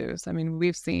weight to lose. I mean,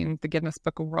 we've seen the Guinness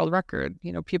Book of World Record.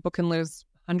 People can lose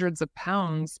hundreds of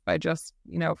pounds by just,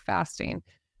 fasting.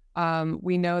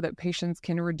 We know that patients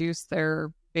can reduce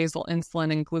their basal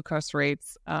insulin and glucose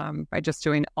rates by just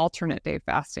doing alternate day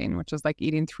fasting, which is like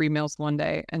eating 3 meals one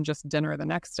day and just dinner the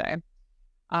next day.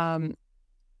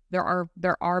 there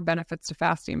are benefits to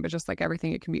fasting, but just like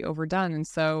everything, it can be overdone. And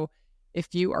so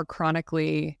if you are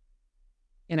chronically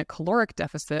in a caloric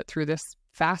deficit through this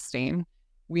fasting,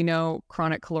 we know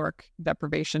chronic caloric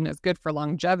deprivation is good for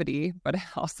longevity, but it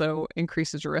also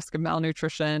increases your risk of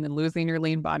malnutrition and losing your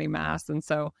lean body mass. And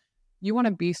so you want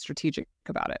to be strategic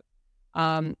about it.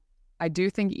 I do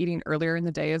think eating earlier in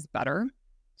the day is better.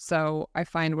 So I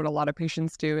find what a lot of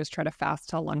patients do is try to fast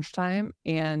till lunchtime.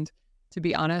 And to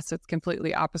be honest, it's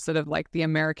completely opposite of like the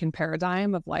American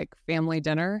paradigm of like family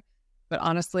dinner. But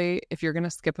honestly, if you're going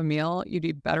to skip a meal, you'd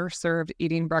be better served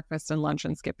eating breakfast and lunch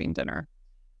and skipping dinner.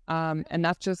 And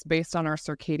that's just based on our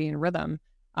circadian rhythm.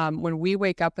 When we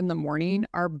wake up in the morning,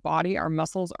 our body, our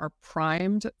muscles are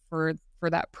primed for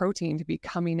that protein to be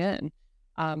coming in.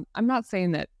 I'm not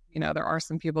saying that, there are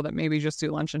some people that maybe just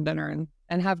do lunch and dinner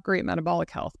and have great metabolic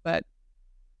health, but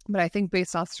I think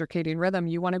based off circadian rhythm,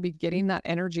 you want to be getting that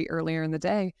energy earlier in the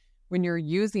day when you're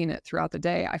using it throughout the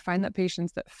day. I find that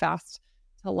patients that fast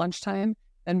till lunchtime,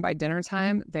 then by dinner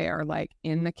time, they are like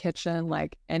in the kitchen,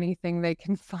 like anything they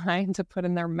can find to put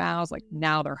in their mouths. Like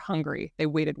now they're hungry. They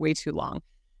waited way too long.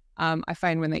 I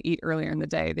find when they eat earlier in the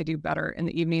day, they do better in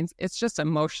the evenings. It's just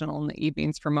emotional in the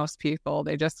evenings for most people.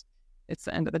 It's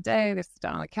the end of the day. They sit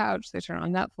down on the couch, they turn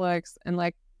on Netflix, and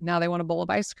like now they want a bowl of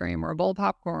ice cream or a bowl of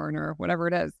popcorn or whatever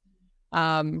it is.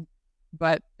 And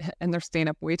they're staying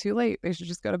up way too late. They should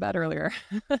just go to bed earlier.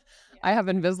 I have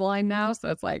Invisalign now, so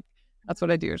it's like, that's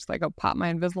what I do. It's like I'll pop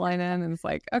my Invisalign in and it's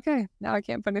like, okay, now I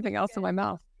can't put anything else in my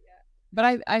mouth.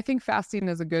 But I think fasting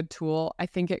is a good tool. I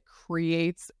think it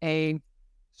creates a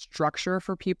structure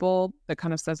for people that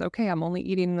kind of says, okay, I'm only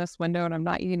eating in this window and I'm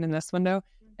not eating in this window.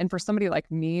 And for somebody like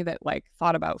me that like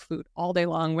thought about food all day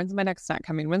long, when's my next snack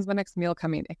coming? When's my next meal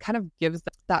coming? It kind of gives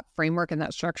that framework and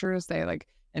that structure to say like,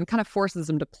 and kind of forces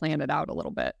them to plan it out a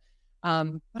little bit.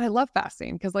 But I love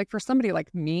fasting because like for somebody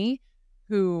like me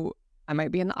who I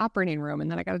might be in the operating room and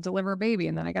then I got to deliver a baby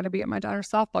and then I got to be at my daughter's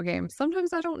softball game.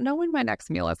 Sometimes I don't know when my next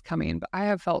meal is coming, but I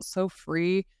have felt so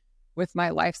free with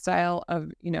my lifestyle of,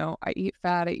 I eat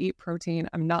fat, I eat protein.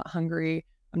 I'm not hungry.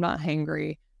 I'm not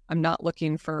hangry. I'm not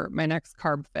looking for my next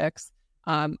carb fix.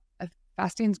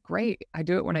 Fasting's great. I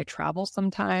do it when I travel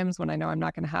sometimes when I know I'm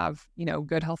not going to have,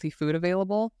 good, healthy food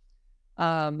available.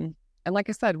 And like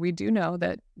I said, we do know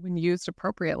that when used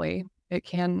appropriately, it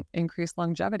can increase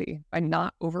longevity by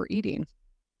not overeating.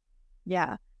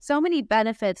 Yeah. So many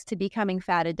benefits to becoming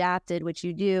fat adapted, which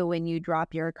you do when you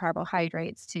drop your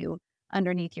carbohydrates to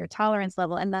underneath your tolerance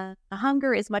level. And the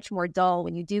hunger is much more dull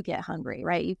when you do get hungry,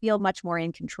 right? You feel much more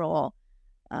in control.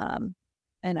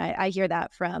 And I hear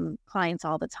that from clients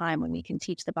all the time when we can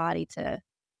teach the body to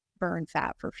burn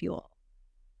fat for fuel.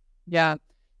 Yeah.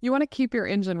 You want to keep your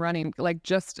engine running. Like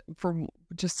just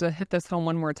to hit this home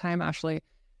one more time, Ashley,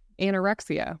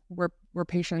 anorexia, where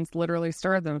patients literally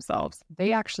starve themselves,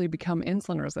 they actually become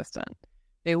insulin resistant.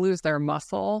 They lose their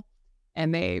muscle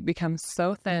and they become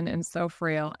so thin and so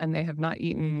frail, and they have not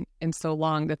eaten in so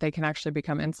long that they can actually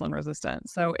become insulin resistant.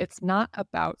 So it's not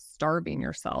about starving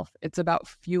yourself. It's about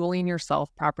fueling yourself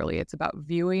properly. It's about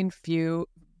viewing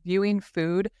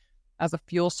food as a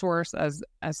fuel source, as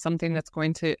something that's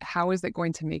how is it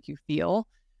going to make you feel?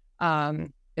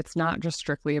 It's not just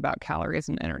strictly about calories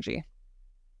and energy.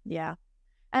 Yeah.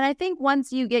 And I think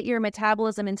once you get your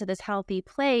metabolism into this healthy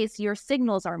place, your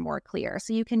signals are more clear.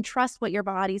 So you can trust what your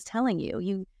body's telling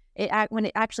you. When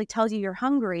it actually tells you you're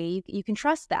hungry, you can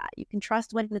trust that. You can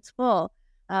trust when it's full.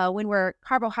 When we're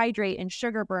carbohydrate and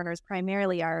sugar burners,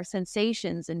 primarily our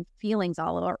sensations and feelings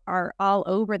are all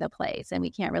over the place, and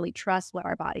we can't really trust what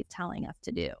our body's telling us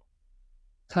to do.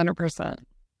 100%.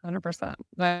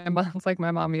 It's like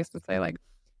my mom used to say, like,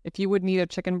 if you would need a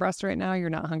chicken breast right now, you're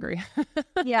not hungry.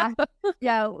 Yeah.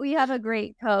 We have a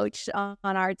great coach on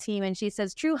our team, and she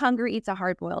says, true hunger eats a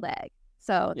hard-boiled egg.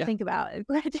 So Think about it.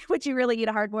 Would you really eat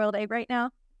a hard-boiled egg right now?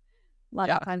 A lot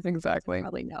of times, exactly.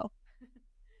 Probably no.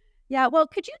 Yeah. Well,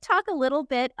 could you talk a little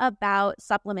bit about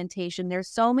supplementation? There's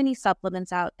so many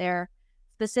supplements out there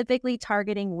specifically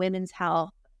targeting women's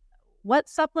health. What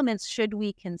supplements should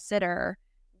we consider?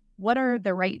 What are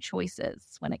the right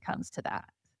choices when it comes to that?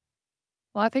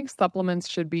 Well, I think supplements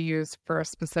should be used for a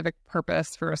specific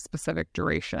purpose, for a specific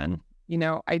duration.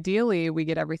 Ideally, we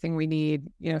get everything we need,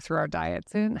 through our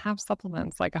diets. They didn't have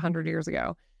supplements like 100 years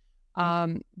ago.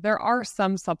 There are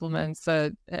some supplements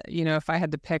that, if I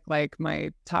had to pick like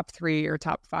my top 3 or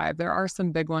top 5, there are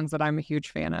some big ones that I'm a huge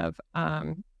fan of.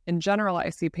 In general, I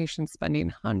see patients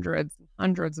spending hundreds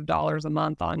of dollars a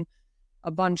month on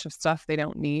a bunch of stuff they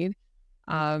don't need.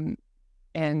 And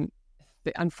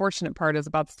the unfortunate part is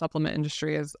about the supplement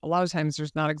industry is a lot of times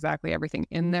there's not exactly everything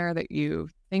in there that you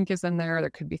think is in there. There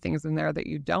could be things in there that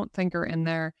you don't think are in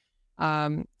there.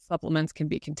 Supplements can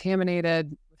be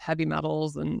contaminated with heavy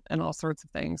metals and all sorts of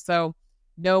things. So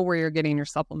know where you're getting your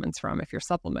supplements from if you're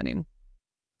supplementing.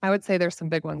 I would say there's some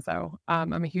big ones though.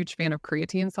 I'm a huge fan of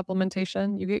creatine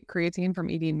supplementation. You get creatine from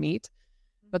eating meat,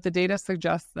 but the data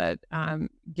suggests that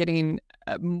getting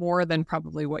more than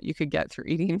probably what you could get through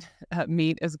eating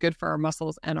meat is good for our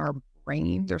muscles and our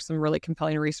brain. There's some really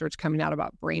compelling research coming out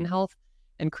about brain health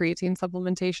and creatine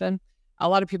supplementation. A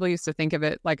lot of people used to think of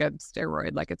it like a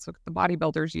steroid, like it's what the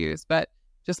bodybuilders use, but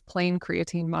just plain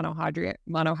creatine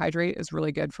monohydrate is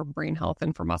really good for brain health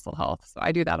and for muscle health. So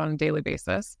I do that on a daily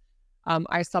basis.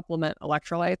 I supplement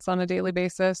electrolytes on a daily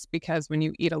basis because when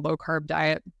you eat a low carb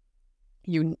diet,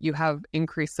 you have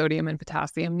increased sodium and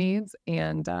potassium needs,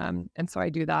 and so I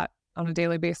do that on a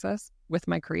daily basis with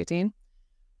my creatine.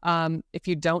 If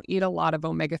you don't eat a lot of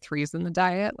omega-3s in the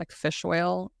diet, like fish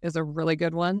oil is a really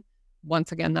good one.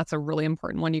 Once again, that's a really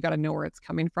important one. You got to know where it's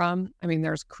coming from. I mean,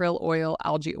 there's krill oil,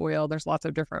 algae oil. There's lots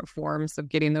of different forms of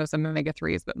getting those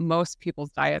omega-3s, but most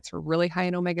people's diets are really high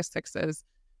in omega-6s,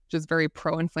 which is very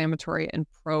pro-inflammatory and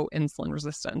pro-insulin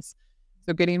resistance.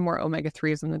 So getting more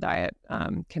omega-3s in the diet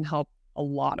can help a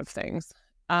lot of things.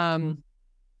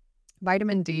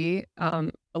 Vitamin D,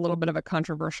 a little bit of a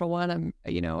controversial one. I'm,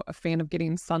 a fan of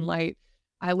getting sunlight.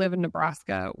 I live in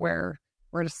Nebraska where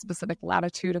we're at a specific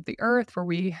latitude of the earth where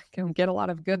we can get a lot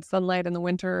of good sunlight in the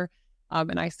winter.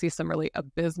 And I see some really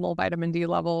abysmal vitamin D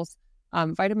levels.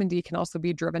 Vitamin D can also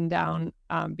be driven down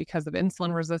because of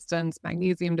insulin resistance,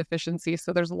 magnesium deficiency.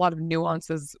 So there's a lot of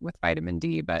nuances with vitamin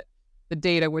D, but the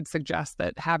data would suggest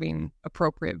that having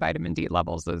appropriate vitamin D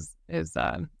levels is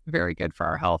very good for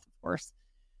our health, of course.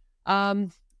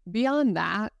 Beyond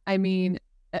that, I mean,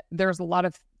 there's a lot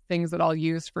of things that I'll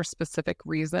use for specific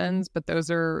reasons, but those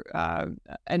are,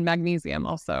 and magnesium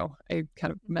also. I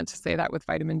kind of meant to say that with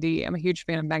vitamin D. I'm a huge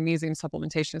fan of magnesium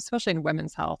supplementation, especially in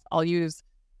women's health. I'll use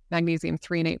magnesium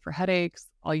threonate for headaches.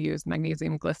 I'll use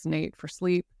magnesium glycinate for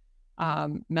sleep,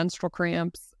 menstrual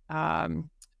cramps,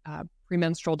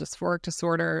 premenstrual dysphoric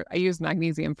disorder. I use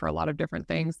magnesium for a lot of different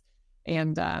things,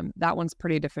 and that one's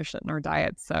pretty deficient in our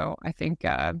diet. So I think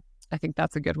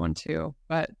that's a good one too.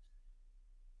 But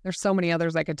there's so many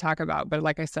others I could talk about. But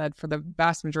like I said, for the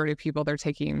vast majority of people, they're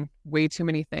taking way too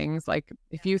many things. Like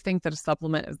if you think that a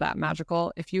supplement is that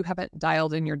magical, if you haven't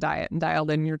dialed in your diet and dialed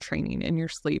in your training and your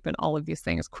sleep and all of these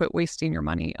things, quit wasting your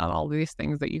money on all of these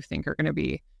things that you think are going to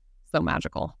be so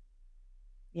magical.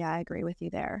 Yeah, I agree with you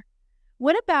there.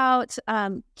 What about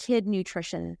kid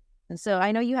nutrition? And so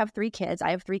I know you have 3 kids.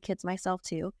 I have 3 kids myself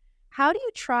too. How do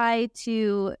you try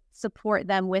to support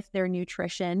them with their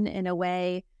nutrition in a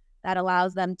way that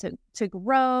allows them to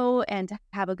grow and to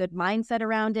have a good mindset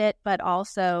around it, but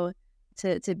also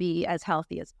to be as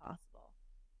healthy as possible?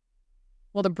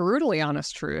 Well, the brutally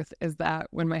honest truth is that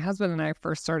when my husband and I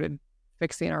first started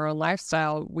fixing our own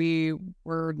lifestyle, we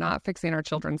were not fixing our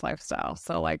children's lifestyle.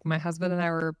 So like my husband and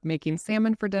I were making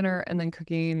salmon for dinner and then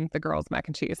cooking the girls mac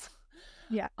and cheese.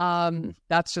 Yeah.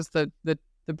 That's just the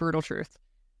brutal truth.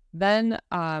 Then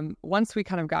once we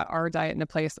kind of got our diet into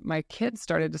place, my kids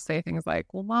started to say things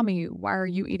like, well, mommy, why are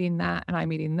you eating that and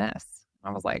I'm eating this?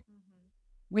 I was like,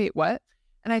 wait, what?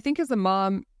 And I think as a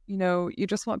mom, you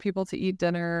just want people to eat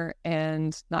dinner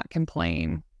and not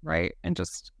complain, right? And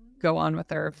just go on with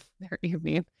their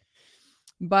evening.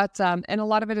 But, and a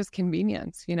lot of it is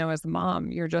convenience, as a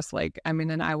mom, you're just like,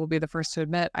 and I will be the first to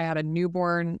admit, I had a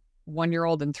newborn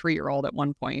 1-year-old and 3-year-old at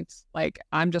one point. Like,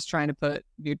 I'm just trying to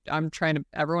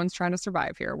everyone's trying to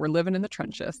survive here. We're living in the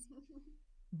trenches.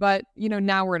 But,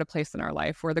 now we're at a place in our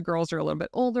life where the girls are a little bit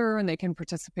older and they can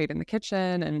participate in the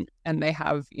kitchen and they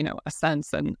have, a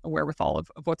sense and a wherewithal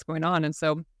of what's going on. And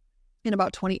so in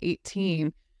about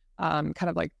 2018, kind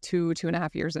of like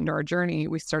 2.5 years into our journey,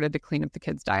 we started to clean up the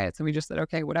kids' diets. And we just said,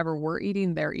 okay, whatever we're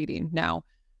eating, they're eating. Now,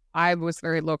 I was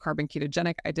very low carb and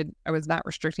ketogenic. I was not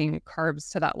restricting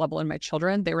carbs to that level in my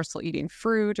children. They were still eating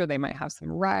fruit, or they might have some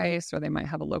rice, or they might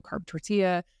have a low carb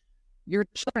tortilla. Your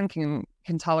children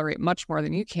can tolerate much more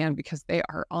than you can because they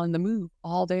are on the move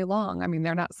all day long.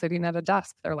 They're not sitting at a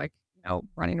desk. They're like,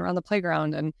 running around the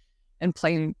playground and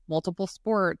playing multiple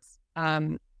sports.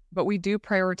 But we do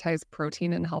prioritize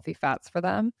protein and healthy fats for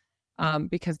them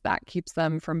because that keeps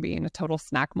them from being a total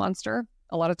snack monster.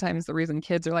 A lot of times the reason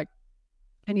kids are like,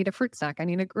 I need a fruit snack, I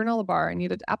need a granola bar, I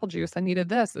needed apple juice, I needed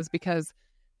this, is because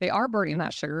they are burning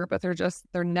that sugar, but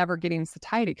they're never getting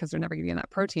satiety because they're never getting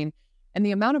that protein. And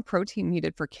the amount of protein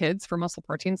needed for kids for muscle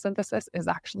protein synthesis is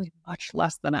actually much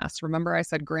less than us. Remember I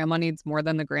said grandma needs more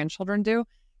than the grandchildren do?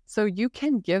 So you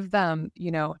can give them,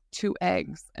 2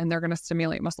 eggs and they're going to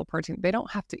stimulate muscle protein. They don't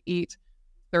have to eat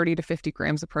 30 to 50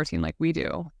 grams of protein like we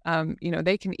do.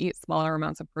 They can eat smaller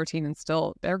amounts of protein and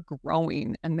still they're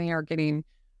growing and they are getting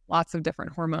lots of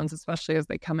different hormones, especially as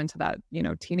they come into that,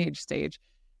 teenage stage.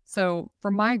 So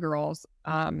for my girls,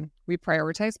 we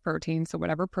prioritize protein. So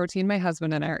whatever protein my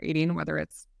husband and I are eating, whether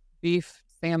it's beef,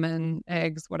 salmon,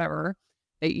 eggs, whatever,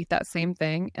 they eat that same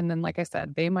thing. And then, like I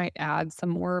said, they might add some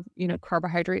more,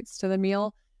 carbohydrates to the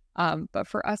meal. But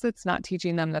for us, it's not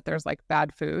teaching them that there's like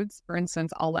bad foods. For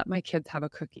instance, I'll let my kids have a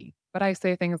cookie, but I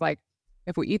say things like,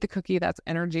 if we eat the cookie, that's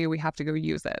energy. We have to go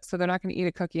use it. So they're not going to eat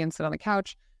a cookie and sit on the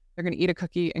couch. They're going to eat a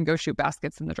cookie and go shoot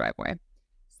baskets in the driveway.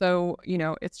 So,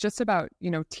 it's just about,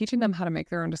 teaching them how to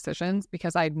make their own decisions,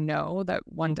 because I know that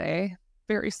one day,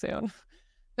 very soon,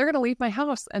 they're going to leave my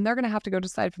house and they're going to have to go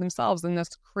decide for themselves in this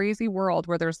crazy world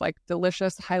where there's like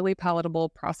delicious, highly palatable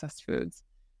processed foods.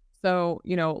 So,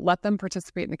 let them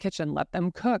participate in the kitchen, let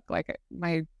them cook. Like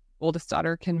my oldest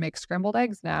daughter can make scrambled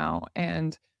eggs now.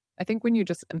 And I think when you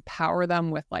just empower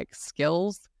them with like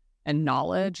skills and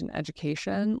knowledge and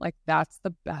education, like that's the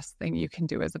best thing you can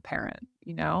do as a parent,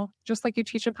 just like you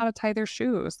teach them how to tie their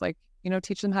shoes, like,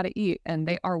 teach them how to eat and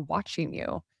they are watching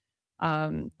you.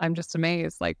 I'm just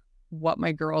amazed, like what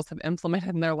my girls have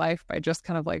implemented in their life by just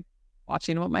kind of like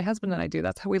watching what my husband and I do.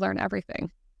 That's how we learn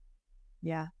everything.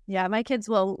 Yeah. Yeah. My kids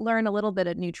will learn a little bit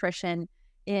of nutrition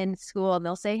in school and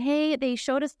they'll say, hey, they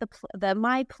showed us the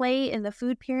my plate in the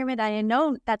food pyramid. I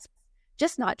know that's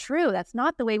just not true. That's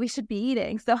not the way we should be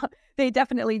eating. So they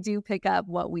definitely do pick up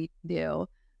what we do.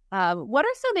 What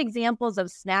are some examples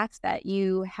of snacks that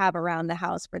you have around the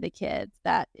house for the kids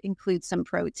that include some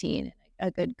protein and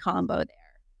a good combo there?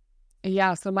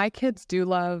 Yeah. So my kids do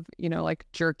love, like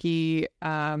jerky,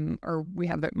 or we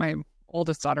have my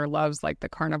oldest daughter loves like the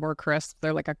carnivore crisp.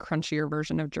 They're like a crunchier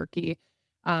version of jerky.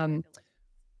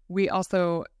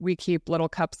 We keep little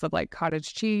cups of like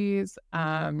cottage cheese,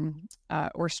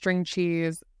 or string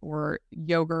cheese or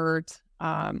yogurt,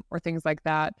 or things like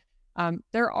that.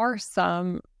 There are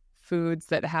some foods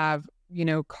that have,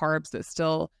 carbs that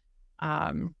still,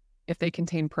 if they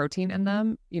contain protein in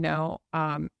them,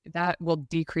 that will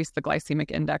decrease the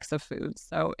glycemic index of foods.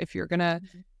 So if you're gonna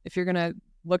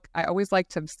look, I always like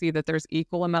to see that there's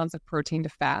equal amounts of protein to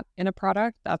fat in a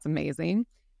product. That's amazing.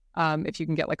 If you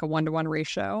can get like a 1-to-1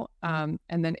 ratio. And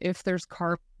then if there's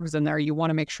carbs in there, you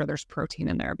want to make sure there's protein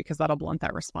in there because that'll blunt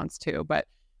that response too. But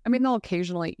I mean, they'll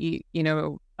occasionally eat,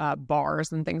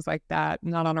 bars and things like that.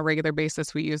 Not on a regular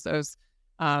basis. We use those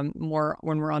more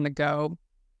when we're on the go.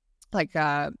 Like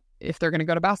if they're going to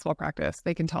go to basketball practice,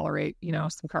 they can tolerate,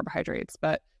 some carbohydrates.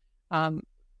 But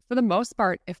for the most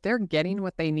part, if they're getting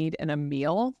what they need in a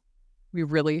meal, we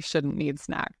really shouldn't need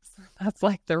snacks. That's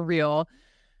like the real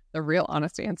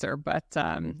honest answer. But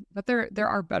there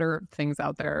are better things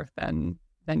out there than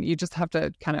you just have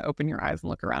to kind of open your eyes and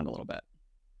look around a little bit.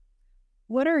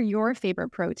 What are your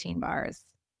favorite protein bars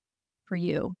for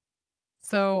you?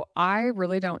 So I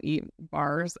really don't eat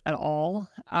bars at all.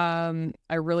 I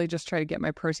really just try to get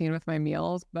my protein with my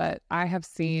meals, but I have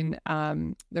seen,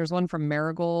 there's one from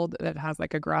Marigold that has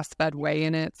like a grass-fed whey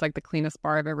in it. It's like the cleanest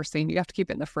bar I've ever seen. You have to keep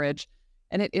it in the fridge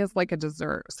and it is like a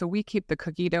dessert. So we keep the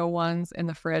cookie dough ones in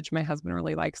the fridge. My husband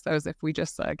really likes those. If we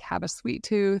just like have a sweet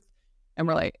tooth and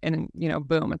we're like, and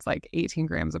boom, it's like 18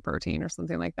 grams of protein or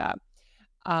something like that.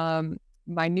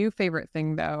 My new favorite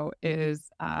thing though is,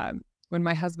 when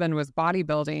my husband was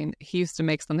bodybuilding, he used to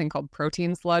make something called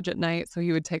protein sludge at night. So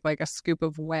he would take like a scoop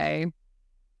of whey,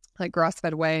 like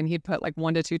grass-fed whey, and he'd put like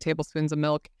 1 to 2 tablespoons of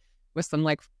milk with some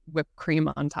like whipped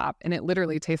cream on top. And it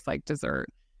literally tastes like dessert.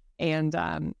 And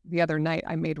the other night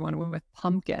I made one with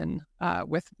pumpkin,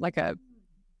 with like a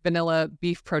vanilla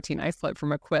beef protein isolate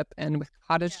from Equip and with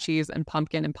cottage cheese and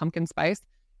pumpkin spice.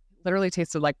 Literally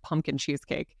tasted like pumpkin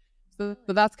cheesecake. So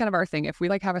that's kind of our thing. If we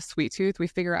like have a sweet tooth, we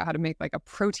figure out how to make like a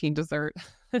protein dessert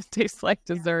that tastes like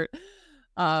dessert.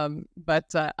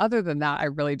 But other than that, I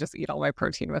really just eat all my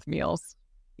protein with meals.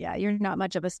 Yeah, you're not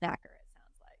much of a snacker, it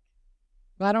sounds like.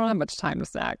 Well, I don't have much time to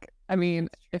snack. I mean,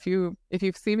 if you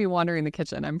see me wandering the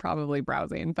kitchen, I'm probably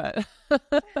browsing, but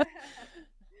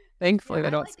thankfully I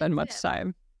don't spend much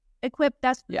time. Equip,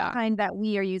 that's the kind that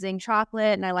we are using,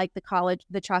 chocolate, and I like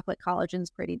the chocolate collagen's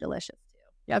pretty delicious.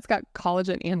 Yeah, it's got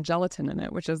collagen and gelatin in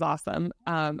it, which is awesome.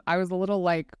 I was a little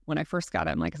like, when I first got it,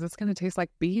 I'm like, is this going to taste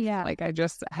like beef? Yeah. Like I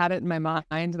just had it in my mind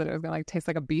that it was going to like taste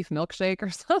like a beef milkshake or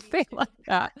something like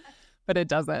that. But it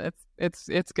doesn't.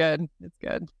 It's good. It's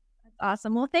good. That's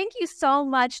awesome. Well, thank you so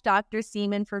much, Dr.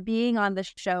 Seeman, for being on the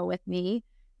show with me.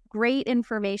 Great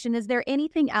information. Is there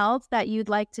anything else that you'd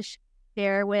like to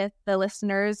share with the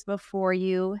listeners before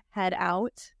you head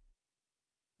out?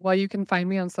 Well, you can find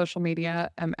me on social media.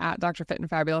 I'm at Dr. Fit and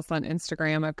Fabulous on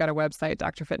Instagram. I've got a website,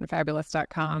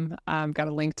 drfitandfabulous.com. Got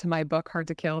a link to my book, Hard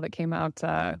to Kill, that came out,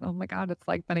 oh my God, it's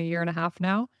like been a year and a half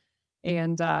now.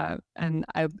 And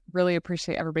I really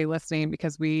appreciate everybody listening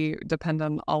because we depend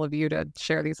on all of you to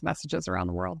share these messages around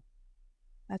the world.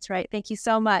 That's right. Thank you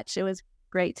so much. It was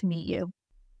great to meet you.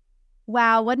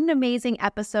 Wow, what an amazing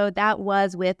episode that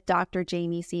was with Dr.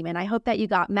 Jaime Seeman. I hope that you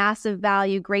got massive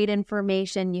value, great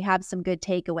information, you have some good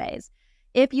takeaways.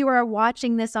 If you are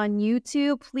watching this on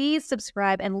YouTube, please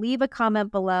subscribe and leave a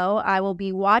comment below. I will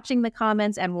be watching the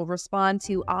comments and will respond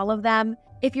to all of them.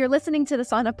 If you're listening to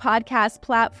this on a podcast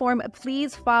platform,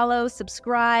 please follow,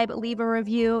 subscribe, leave a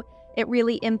review. It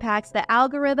really impacts the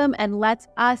algorithm and lets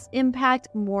us impact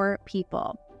more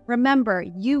people. Remember,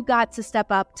 you got to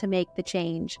step up to make the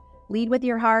change. Lead with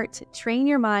your heart, train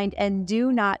your mind, and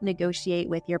do not negotiate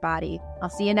with your body. I'll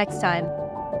see you next time.